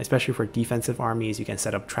good, especially for defensive armies. You can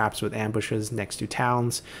set up traps with ambushes next to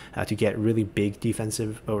towns to get really big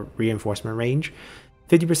defensive or reinforcement range.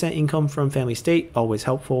 50% income from family state, always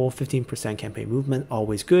helpful. 15% campaign movement,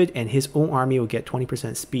 always good. And his own army will get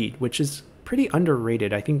 20% speed, which is pretty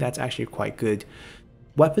underrated. I think that's actually quite good.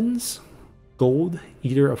 Weapons, gold,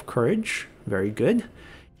 Eater of Courage, very good.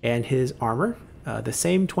 And his armor, the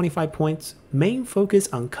same 25 points, main focus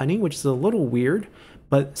on cunning, which is a little weird,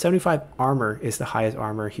 but 75 armor is the highest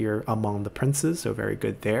armor here among the princes, so very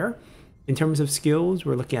good there. In terms of skills,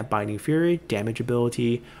 we're looking at Binding Fury, Damage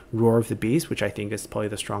ability, Roar of the Beast, which I think is probably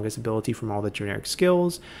the strongest ability from all the generic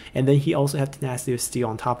skills. And then he also has Tenacity of Steel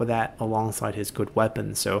on top of that, alongside his good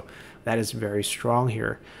weapons, so that is very strong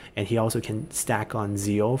here. And he also can stack on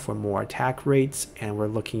Zeal for more attack rates, and we're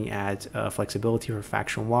looking at flexibility for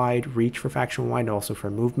faction-wide, reach for faction-wide, and also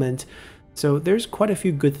for movement. So there's quite a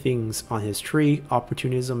few good things on his tree.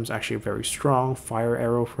 Opportunism is actually very strong. Fire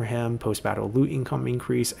arrow for him, post-battle loot income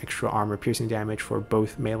increase, extra armor piercing damage for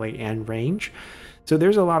both melee and range. So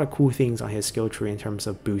there's a lot of cool things on his skill tree in terms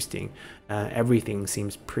of boosting. Everything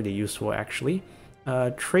seems pretty useful actually.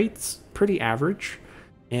 Traits, pretty average.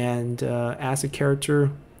 And as a character,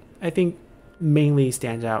 I think mainly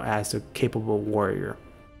stands out as a capable warrior.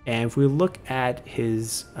 And if we look at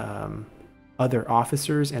his other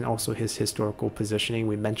officers and also his historical positioning,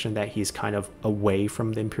 we mentioned that he's kind of away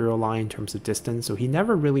from the imperial line in terms of distance, so he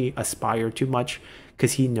never really aspired too much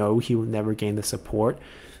because he knows he will never gain the support.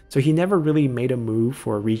 So he never really made a move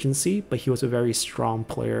for regency, but he was a very strong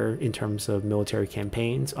player in terms of military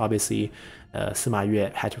campaigns. Obviously, Sima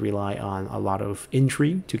Yue had to rely on a lot of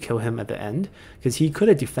intrigue to kill him at the end, because he could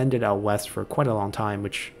have defended out west for quite a long time,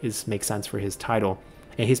 which makes sense for his title.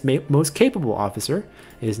 And his most capable officer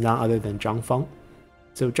is none other than Zhang Feng.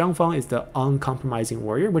 So Zhang Feng is the uncompromising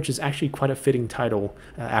warrior, which is actually quite a fitting title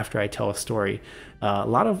after I tell a story. A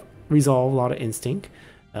lot of resolve, a lot of instinct.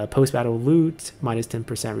 Post-battle loot, minus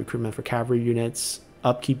 10% recruitment for cavalry units,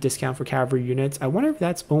 upkeep discount for cavalry units. I wonder if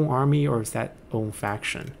that's own army or is that own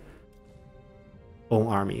faction? Own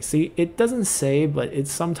army. See, it doesn't say, but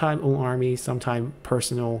it's sometime own army, sometime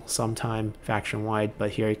personal, sometime faction-wide,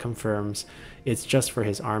 but here it confirms it's just for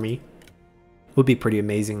his army. Would be pretty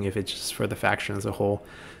amazing if it's just for the faction as a whole.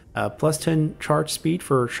 Plus 10 charge speed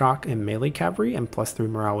for shock and melee cavalry, and plus 3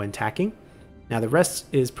 morale when attacking. Now the rest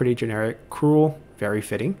is pretty generic. Cruel, very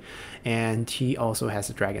fitting. And he also has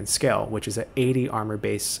a dragon scale, which is an 80 armor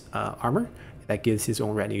base armor that gives his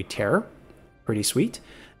own retinue terror. Pretty sweet.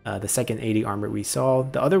 The second 80 armor we saw,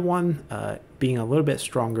 the other one being a little bit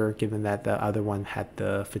stronger given that the other one had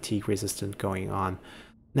the fatigue resistance going on.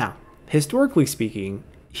 Now, historically speaking,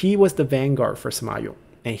 he was the vanguard for Sima Yong,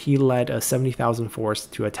 and he led a 70,000 force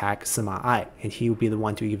to attack Sima Ai, and he would be the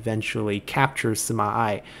one to eventually capture Sima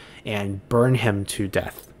Ai and burn him to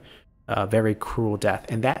death. A very cruel death,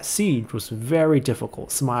 and that siege was very difficult.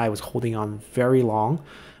 Sima Ai was holding on very long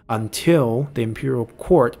until the imperial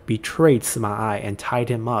court betrayed Sima Ai and tied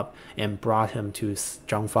him up and brought him to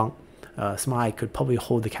Zhang Feng. Sima Ai could probably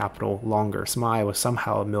hold the capital longer. Sima Ai was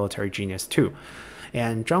somehow a military genius too.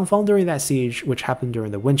 And Zhang Feng during that siege, which happened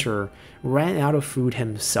during the winter, ran out of food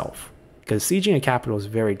himself because sieging a capital is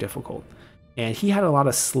very difficult. And he had a lot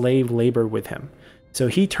of slave labor with him. So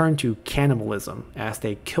he turned to cannibalism as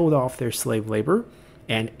they killed off their slave labor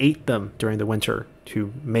and ate them during the winter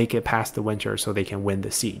to make it past the winter so they can win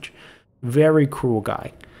the siege. Very cruel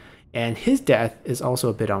guy. And his death is also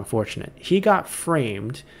a bit unfortunate. He got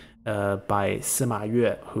framed by Sima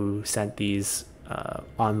Yue, who sent these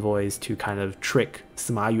envoys to kind of trick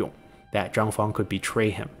Sima Yong that Zhang Fang could betray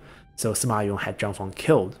him. So Sima Yong had Zhang Fang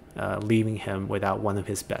killed, leaving him without one of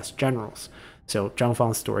his best generals. So Zhang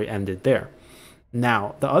Fang's story ended there.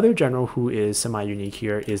 Now, the other general who is semi-unique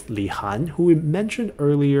here is Li Han, who we mentioned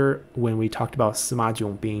earlier when we talked about Sima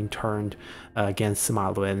Jiong being turned against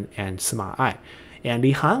Sima Lun and Sima Ai. And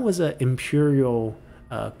Li Han was an imperial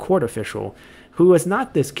court official who was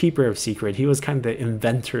not this keeper of secret. He was kind of the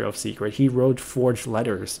inventor of secret. He wrote forged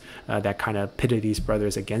letters that kind of pitted these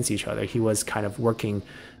brothers against each other. He was kind of working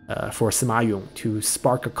for Sima Yong to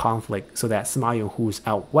spark a conflict so that Sima Yong, who's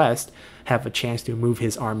out west, have a chance to move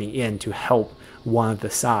his army in to help one of the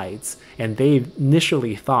sides. And they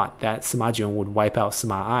initially thought that Sima Jiong would wipe out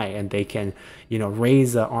Sima Ai and they can,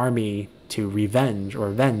 raise the army to avenge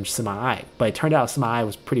Sima Ai. But it turned out Sima Ai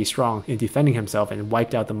was pretty strong in defending himself and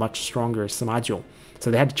wiped out the much stronger Sima Jiong. So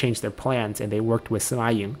they had to change their plans, and they worked with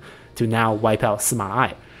Sima Ying to now wipe out Sima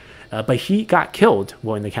Ai. But he got killed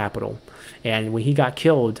while in the capital. And when he got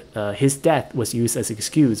killed, his death was used as an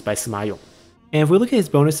excuse by Sima Yong. And if we look at his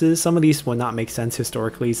bonuses, some of these will not make sense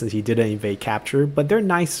historically since he didn't evade capture, but they're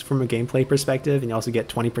nice from a gameplay perspective, and you also get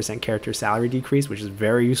 20% character salary decrease, which is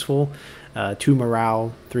very useful. 2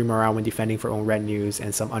 morale, 3 morale when defending for own retinues,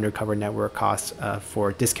 and some undercover network costs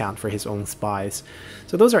for discount for his own spies.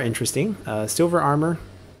 So those are interesting. Silver armor,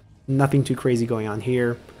 nothing too crazy going on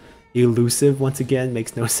here. Elusive, once again,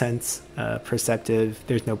 makes no sense. Perceptive,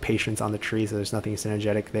 there's no patience on the tree, so there's nothing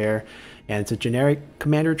synergetic there. And it's a generic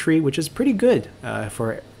commander tree, which is pretty good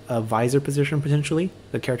for a visor position, potentially.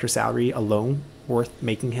 The character salary alone worth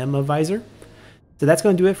making him a visor. So that's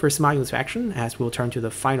going to do it for Sima Yong's faction, as we'll turn to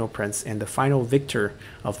the final prince and the final victor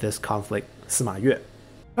of this conflict, Sima Yue.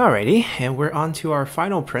 Alrighty, and we're on to our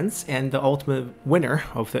final prince and the ultimate winner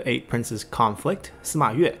of the 8 princes conflict,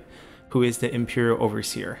 Sima Yue, who is the imperial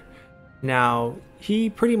overseer. Now,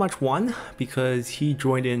 he pretty much won because he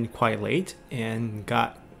joined in quite late and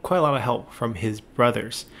got quite a lot of help from his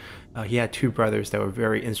brothers. He had 2 brothers that were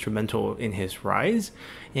very instrumental in his rise,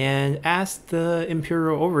 and as the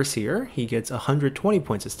Imperial Overseer, he gets 120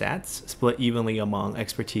 points of stats, split evenly among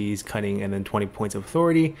expertise, cunning, and then 20 points of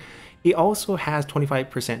authority. He also has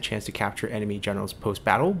 25% chance to capture enemy generals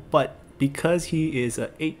post-battle, but because he is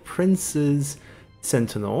an 8 Princes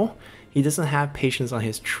Sentinel, he doesn't have patience on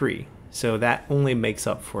his tree. So that only makes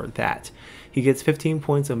up for that. He gets 15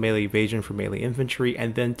 points of melee evasion for melee infantry,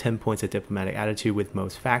 and then 10 points of diplomatic attitude with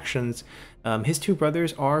most factions. His 2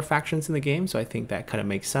 brothers are factions in the game, so I think that kind of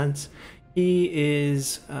makes sense. He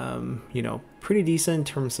is, pretty decent in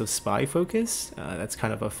terms of spy focus. That's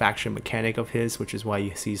kind of a faction mechanic of his, which is why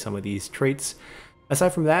you see some of these traits.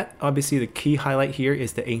 Aside from that, obviously the key highlight here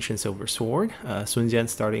is the Ancient Silver Sword, Sun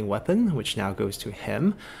Jian's starting weapon, which now goes to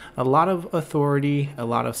him. A lot of authority, a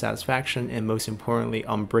lot of satisfaction, and most importantly,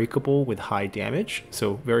 unbreakable with high damage,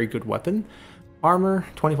 so very good weapon. Armor,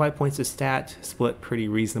 25 points of stat, split pretty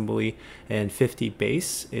reasonably, and 50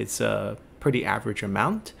 base. It's a pretty average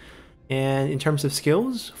amount. And in terms of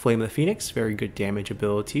skills, Flame of the Phoenix, very good damage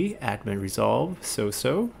ability, Adamant Resolve,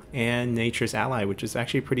 so-so, and Nature's Ally, which is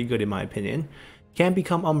actually pretty good in my opinion. Can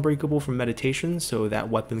become unbreakable from meditation, so that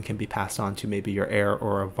weapon can be passed on to maybe your heir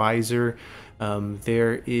or a visor.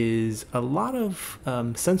 There is a lot of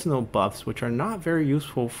sentinel buffs which are not very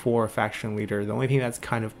useful for a faction leader. The only thing that's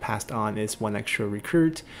kind of passed on is 1 extra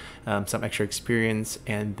recruit, some extra experience,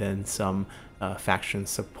 and then some faction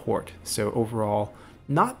support. So overall,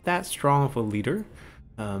 not that strong of a leader,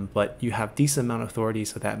 but you have decent amount of authority,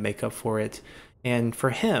 so that make up for it. And for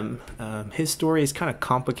him, his story is kind of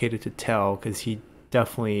complicated to tell because he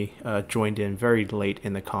definitely joined in very late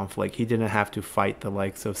in the conflict. He didn't have to fight the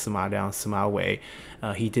likes of Sima Liang, Sima Wei.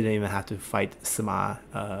 He didn't even have to fight Sima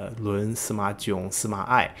Lun, Sima Jiong, Sima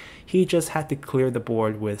Ai. He just had to clear the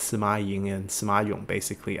board with Sima Ying and Sima Yong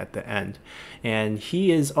basically at the end. And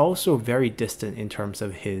he is also very distant in terms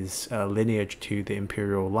of his lineage to the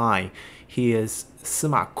imperial line. He is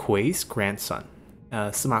Sima Kui's grandson.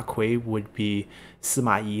 Sima Kui would be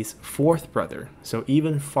Sima Yi's 4th brother, so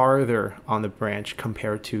even farther on the branch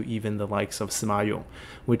compared to even the likes of Sima Yong,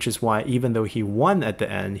 which is why even though he won at the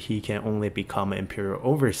end, he can only become an imperial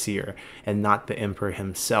overseer and not the emperor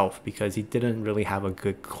himself because he didn't really have a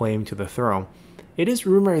good claim to the throne. It is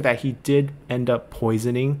rumored that he did end up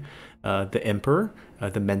poisoning the emperor,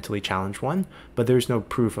 the mentally challenged one, but there's no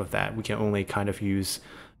proof of that. We can only kind of use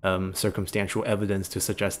circumstantial evidence to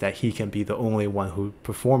suggest that he can be the only one who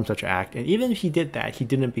performed such an act. And even if he did that, he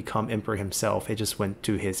didn't become emperor himself. It just went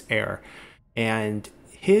to his heir. And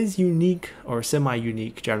his unique or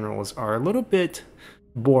semi-unique generals are a little bit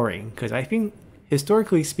boring, because I think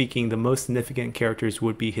historically speaking, the most significant characters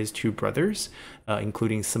would be his two brothers,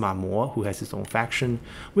 including Sima Mo, who has his own faction.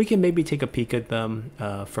 We can maybe take a peek at them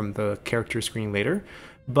from the character screen later.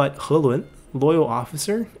 But He Lun, loyal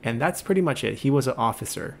officer, and that's pretty much it. He was an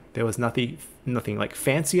officer. There was nothing like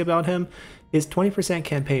fancy about him. His 20%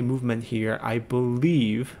 campaign movement here, I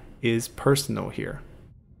believe, is personal here.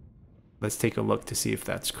 Let's take a look to see if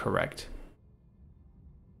that's correct.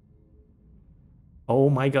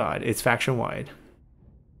 Oh my god, it's faction-wide.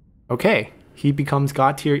 Okay, he becomes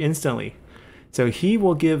god tier instantly. So he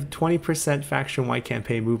will give 20% faction-wide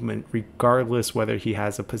campaign movement regardless whether he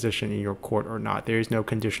has a position in your court or not. There is no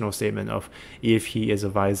conditional statement of if he is a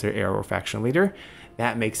visor, heir, or faction leader.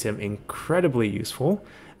 That makes him incredibly useful.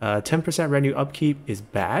 10% revenue upkeep is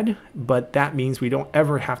bad, but that means we don't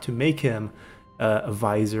ever have to make him a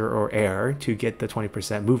visor or heir to get the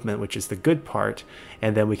 20% movement, which is the good part,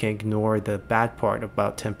 and then we can ignore the bad part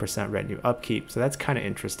about 10% revenue upkeep. So that's kind of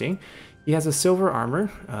interesting. He has a silver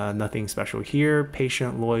armor, nothing special here.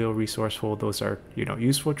 Patient, loyal, resourceful, those are, you know,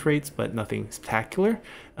 useful traits, but nothing spectacular.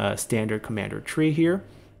 Standard commander tree here.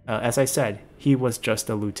 As I said, he was just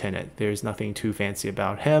a lieutenant. There's nothing too fancy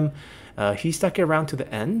about him. He stuck it around to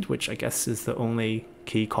the end, which I guess is the only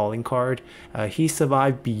key calling card. He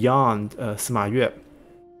survived beyond Sima Yue.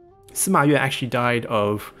 Sima Yue actually died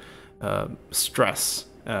of stress,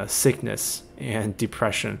 sickness, and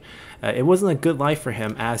depression. It wasn't a good life for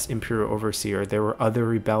him as Imperial Overseer. There were other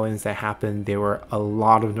rebellions that happened. There were a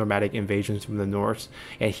lot of nomadic invasions from the north,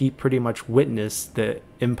 and he pretty much witnessed the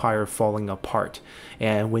empire falling apart.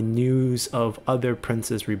 And when news of other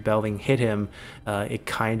princes rebelling hit him, it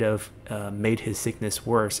kind of made his sickness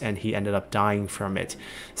worse, and he ended up dying from it.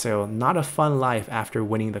 So not a fun life after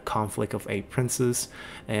winning the conflict of 8 princes.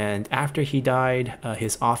 And after he died,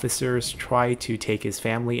 his officers tried to take his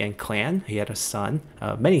family and clan. He had a son,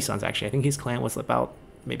 many sons actually. I think his clan was about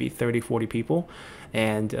maybe 30-40 people,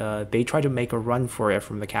 and they tried to make a run for it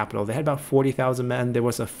from the capital. They had about 40,000 men. There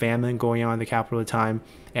was a famine going on in the capital at the time,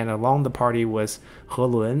 and along the party was He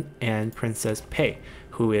Lun and Princess Pei,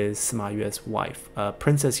 who is Sima Yue's wife.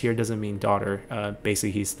 Princess here doesn't mean daughter.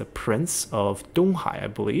 Basically, he's the prince of Donghai, I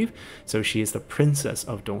believe. So she is the princess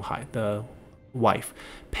of Donghai, the wife.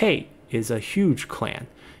 Pei is a huge clan,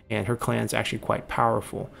 and her clan is actually quite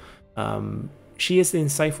powerful. She is the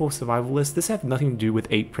insightful survivalist. This has nothing to do with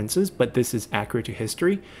 8 princes, but this is accurate to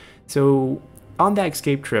history. So on that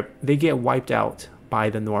escape trip, they get wiped out by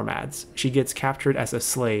the nomads. She gets captured as a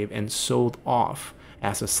slave and sold off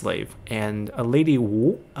as a slave. And a Lady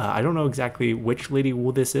Wu, I don't know exactly which Lady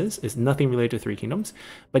Wu this is. It's nothing related to 3 Kingdoms,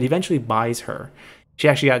 but eventually buys her. She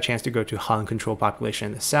actually got a chance to go to Han-controlled population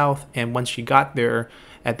in the south, and once she got there,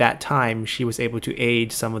 at that time, she was able to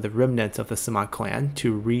aid some of the remnants of the Sima clan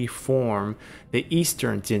to reform the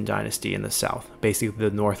eastern Jin dynasty in the south. Basically,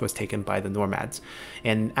 the north was taken by the nomads.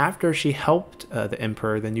 And after she helped the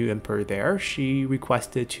emperor, the new emperor there, she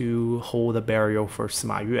requested to hold a burial for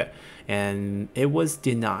Sima Yue. And it was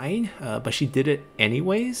denied, but she did it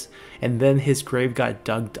anyways. And then his grave got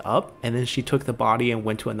dug up, and then she took the body and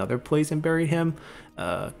went to another place and buried him.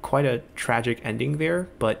 Quite a tragic ending there,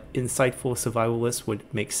 but insightful survivalists would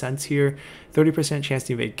make sense here. 30% chance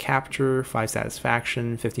to evade capture, 5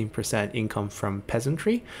 satisfaction, 15% income from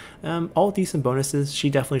peasantry. All decent bonuses. She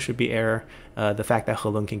definitely should be heir. The fact that He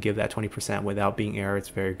Lun can give that 20% without being heir, it's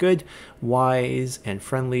very good. Wise and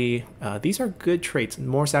friendly. These are good traits.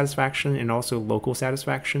 More satisfaction and also local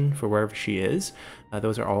satisfaction for wherever she is.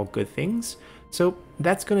 Those are all good things. So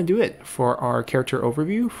that's going to do it for our character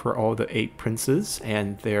overview for all the 8 princes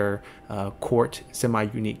and their court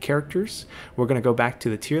semi-unique characters. We're going to go back to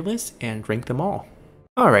the tier list and rank them all.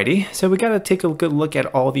 Alrighty, so we got to take a good look at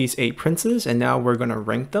all these 8 princes, and now we're going to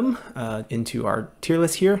rank them into our tier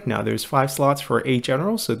list here. Now there's 5 slots for 8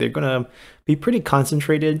 generals, so they're going to be pretty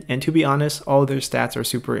concentrated, and to be honest, all their stats are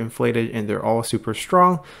super inflated and they're all super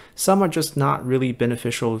strong. Some are just not really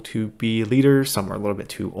beneficial to be leaders, some are a little bit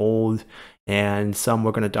too old, and some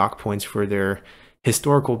we're going to dock points for their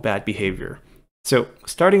historical bad behavior. So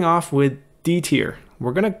starting off with D tier,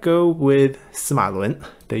 we're going to go with Sima Lun,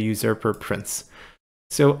 the usurper prince.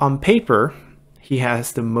 So on paper, he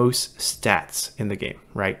has the most stats in the game,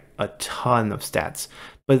 right? A ton of stats,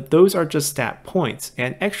 but those are just stat points,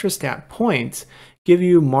 and extra stat points give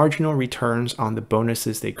you marginal returns on the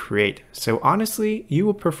bonuses they create. So honestly, you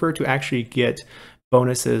would prefer to actually get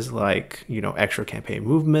bonuses like, you know, extra campaign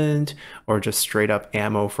movement or just straight up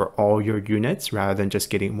ammo for all your units rather than just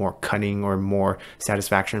getting more cunning or more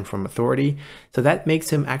satisfaction from authority. So that makes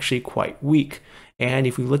him actually quite weak. And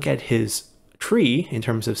if we look at his tree, in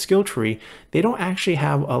terms of skill tree, they don't actually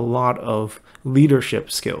have a lot of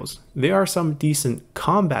leadership skills. There are some decent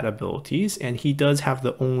combat abilities, and he does have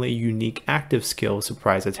the only unique active skill,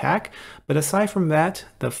 surprise attack. But aside from that,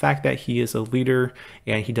 the fact that he is a leader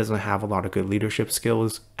and he doesn't have a lot of good leadership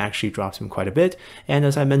skills actually drops him quite a bit. And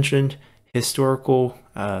as I mentioned, historical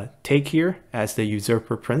take here as the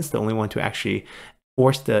usurper prince, the only one to actually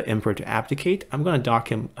force the emperor to abdicate. I'm going to dock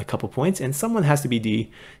him a couple points, and someone has to be D,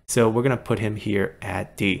 so we're going to put him here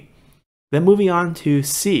at D. Then moving on to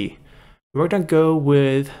C, we're going to go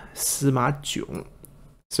with Sima Jiong.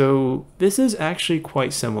 So this is actually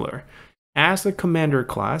quite similar. As a commander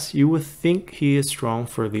class, you would think he is strong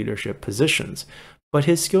for leadership positions, but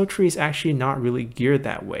his skill tree is actually not really geared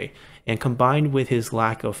that way. And combined with his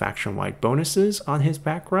lack of faction-wide bonuses on his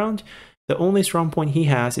background, the only strong point he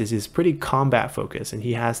has is his pretty combat focus, and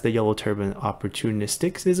he has the Yellow Turban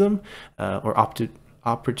opportunisticism,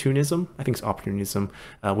 opportunism, I think it's opportunism,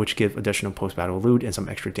 which give additional post-battle loot and some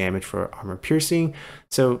extra damage for armor piercing.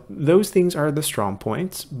 So those things are the strong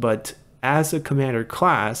points, but as a commander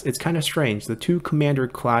class, it's kind of strange. The two commander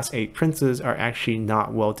class 8 princes are actually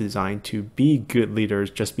not well designed to be good leaders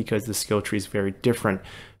just because the skill tree is very different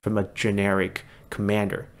from a generic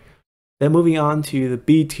commander. Then moving on to the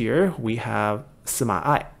B tier, we have Sima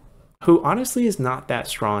Ai, who honestly is not that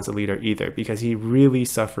strong as a leader either because he really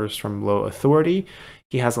suffers from low authority.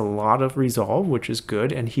 He has a lot of resolve, which is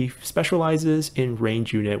good, and he specializes in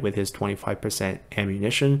range unit with his 25%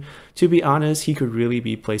 ammunition. To be honest, he could really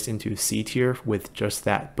be placed into C tier with just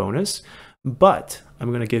that bonus, but I'm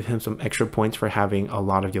going to give him some extra points for having a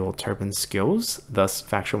lot of Yellow Turban skills, thus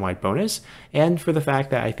faction-wide bonus, and for the fact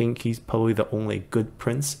that I think he's probably the only good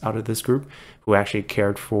prince out of this group who actually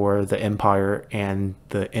cared for the empire and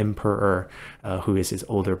the emperor, who is his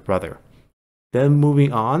older brother. Then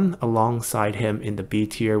moving on, alongside him in the B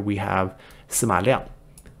tier, we have Sima Liang,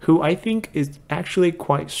 who I think is actually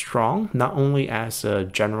quite strong, not only as a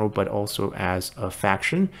general, but also as a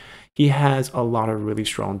faction. He has a lot of really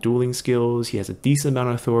strong dueling skills. He has a decent amount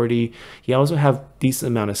of authority. He also has a decent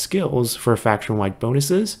amount of skills for faction-wide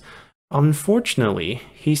bonuses. Unfortunately,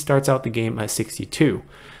 he starts out the game at 62.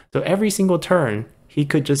 So every single turn, he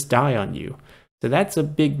could just die on you. So that's a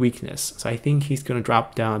big weakness. So I think he's going to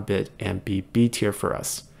drop down a bit and be B tier for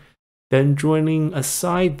us. Then joining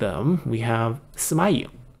aside them, we have Sima Ying,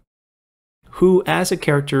 who as a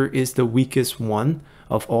character is the weakest one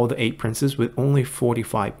of all the 8 princes with only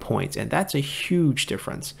 45 points. And that's a huge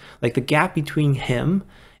difference. Like the gap between him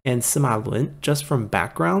and Sima Lun, just from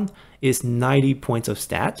background, is 90 points of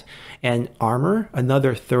stat, and armor,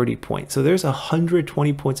 another 30 points. So there's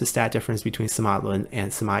 120 points of stat difference between Sima Lun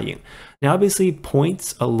and Sima Ying. Now, obviously,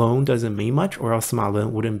 points alone doesn't mean much, or else Sima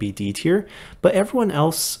Lun wouldn't be D tier, but everyone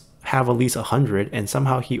else have at least 100, and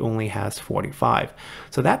somehow he only has 45.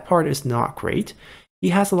 So that part is not great. He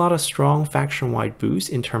has a lot of strong faction-wide boosts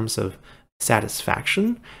in terms of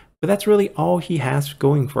satisfaction, but that's really all he has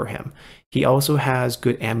going for him. He also has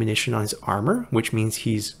good ammunition on his armor, which means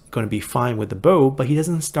he's going to be fine with the bow, but he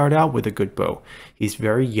doesn't start out with a good bow. He's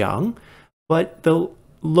very young, but the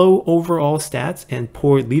low overall stats and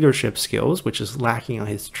poor leadership skills, which is lacking on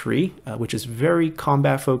his tree, which is very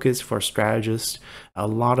combat focused for strategists. A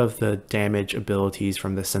lot of the damage abilities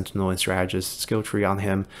from the Sentinel and Strategist skill tree on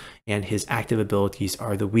him, and his active abilities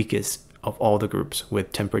are the weakest of all the groups,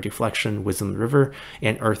 with Temper Deflection, Wisdom River,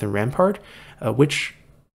 and Earth and Rampart, which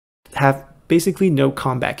have basically no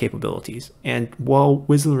combat capabilities. And while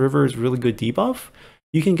Wisdom River is really good debuff,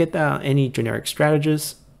 you can get that on any generic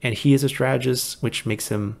strategist, and he is a strategist, which makes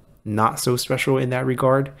him not so special in that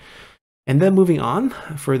regard. And then moving on,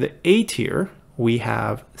 for the A tier, we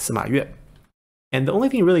have Sima Yue. And the only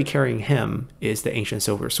thing really carrying him is the Ancient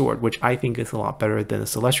Silver Sword, which I think is a lot better than the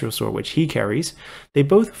Celestial Sword, which he carries. They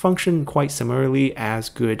both function quite similarly as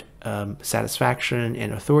good satisfaction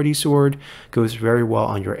and authority sword, goes very well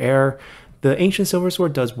on your air. The Ancient Silver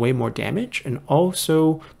Sword does way more damage and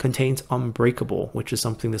also contains Unbreakable, which is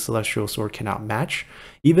something the Celestial Sword cannot match.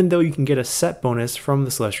 Even though you can get a set bonus from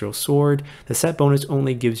the Celestial Sword, the set bonus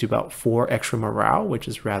only gives you about 4 extra morale, which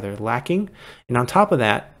is rather lacking. And on top of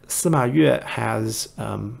that, Sima Yue has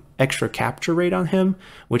extra capture rate on him,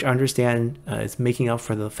 which I understand is making up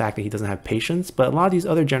for the fact that he doesn't have patience, but a lot of these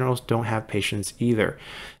other generals don't have patience either.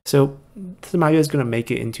 So Sima Yue is going to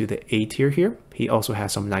make it into the A tier here. He also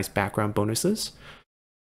has some nice background bonuses.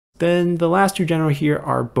 Then the last 2 generals here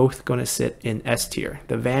are both going to sit in S tier,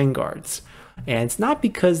 the Vanguards. And it's not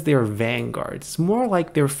because they're Vanguards, it's more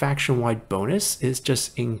like their faction-wide bonus is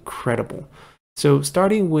just incredible. So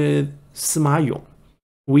starting with Sima Yong,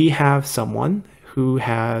 we have someone who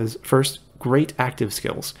has first great active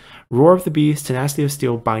skills. Roar of the Beast, Tenacity of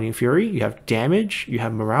Steel, Binding Fury. You have damage, you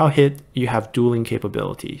have morale hit, you have dueling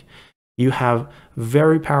capability. You have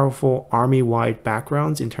very powerful army-wide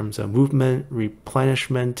backgrounds in terms of movement,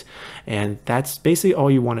 replenishment, and that's basically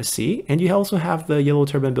all you want to see. And you also have the Yellow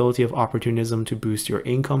Turban ability of Opportunism to boost your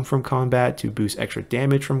income from combat, to boost extra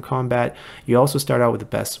damage from combat. You also start out with the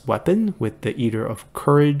best weapon, with the Eater of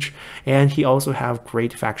Courage, and he also have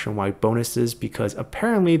great faction-wide bonuses because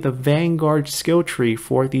apparently the Vanguard skill tree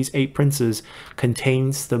for these 8 princes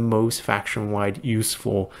contains the most faction-wide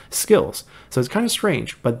useful skills. So it's kind of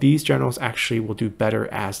strange, but these generals actually will do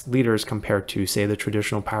better as leaders compared to, say, the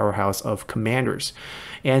traditional powerhouse of commanders.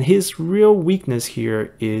 And his real weakness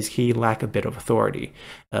here is he lacks a bit of authority,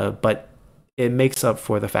 but it makes up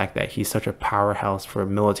for the fact that he's such a powerhouse for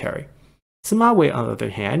military. Sima Wei, on the other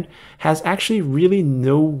hand, has actually really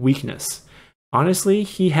no weakness. Honestly,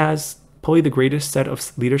 he has probably the greatest set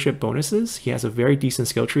of leadership bonuses. He has a very decent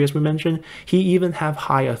skill tree, as we mentioned. He even have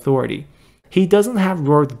high authority. He doesn't have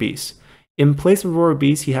Roar of the Beast. In place of Roar of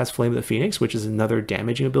Beast, he has Flame of the Phoenix, which is another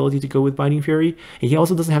damaging ability to go with Binding Fury. And he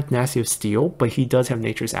also doesn't have Tenacity of Steel, but he does have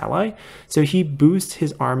Nature's Ally. So he boosts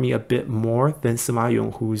his army a bit more than Sima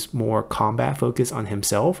Yong, who's more combat focused on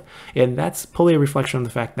himself. And that's probably a reflection on the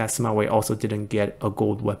fact that Sima Wei also didn't get a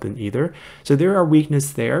gold weapon either. So there are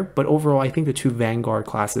weaknesses there, but overall, I think the 2 Vanguard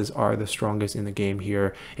classes are the strongest in the game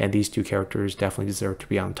here. And these 2 characters definitely deserve to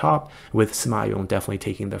be on top, with Sima Yong definitely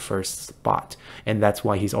taking the first spot. And that's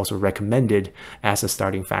why he's also recommended as a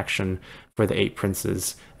starting faction for the 8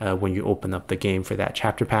 princes when you open up the game for that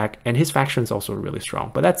chapter pack. And his faction is also really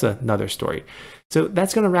strong, but that's another story. So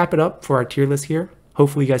that's going to wrap it up for our tier list here.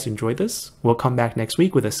 Hopefully you guys enjoyed this. We'll come back next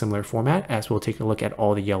week with a similar format as we'll take a look at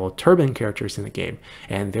all the Yellow Turban characters in the game.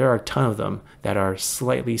 And there are a ton of them that are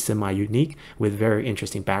slightly semi-unique with very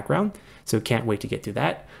interesting background. So can't wait to get to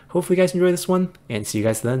that. Hopefully you guys enjoy this one, and see you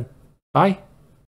guys then. Bye!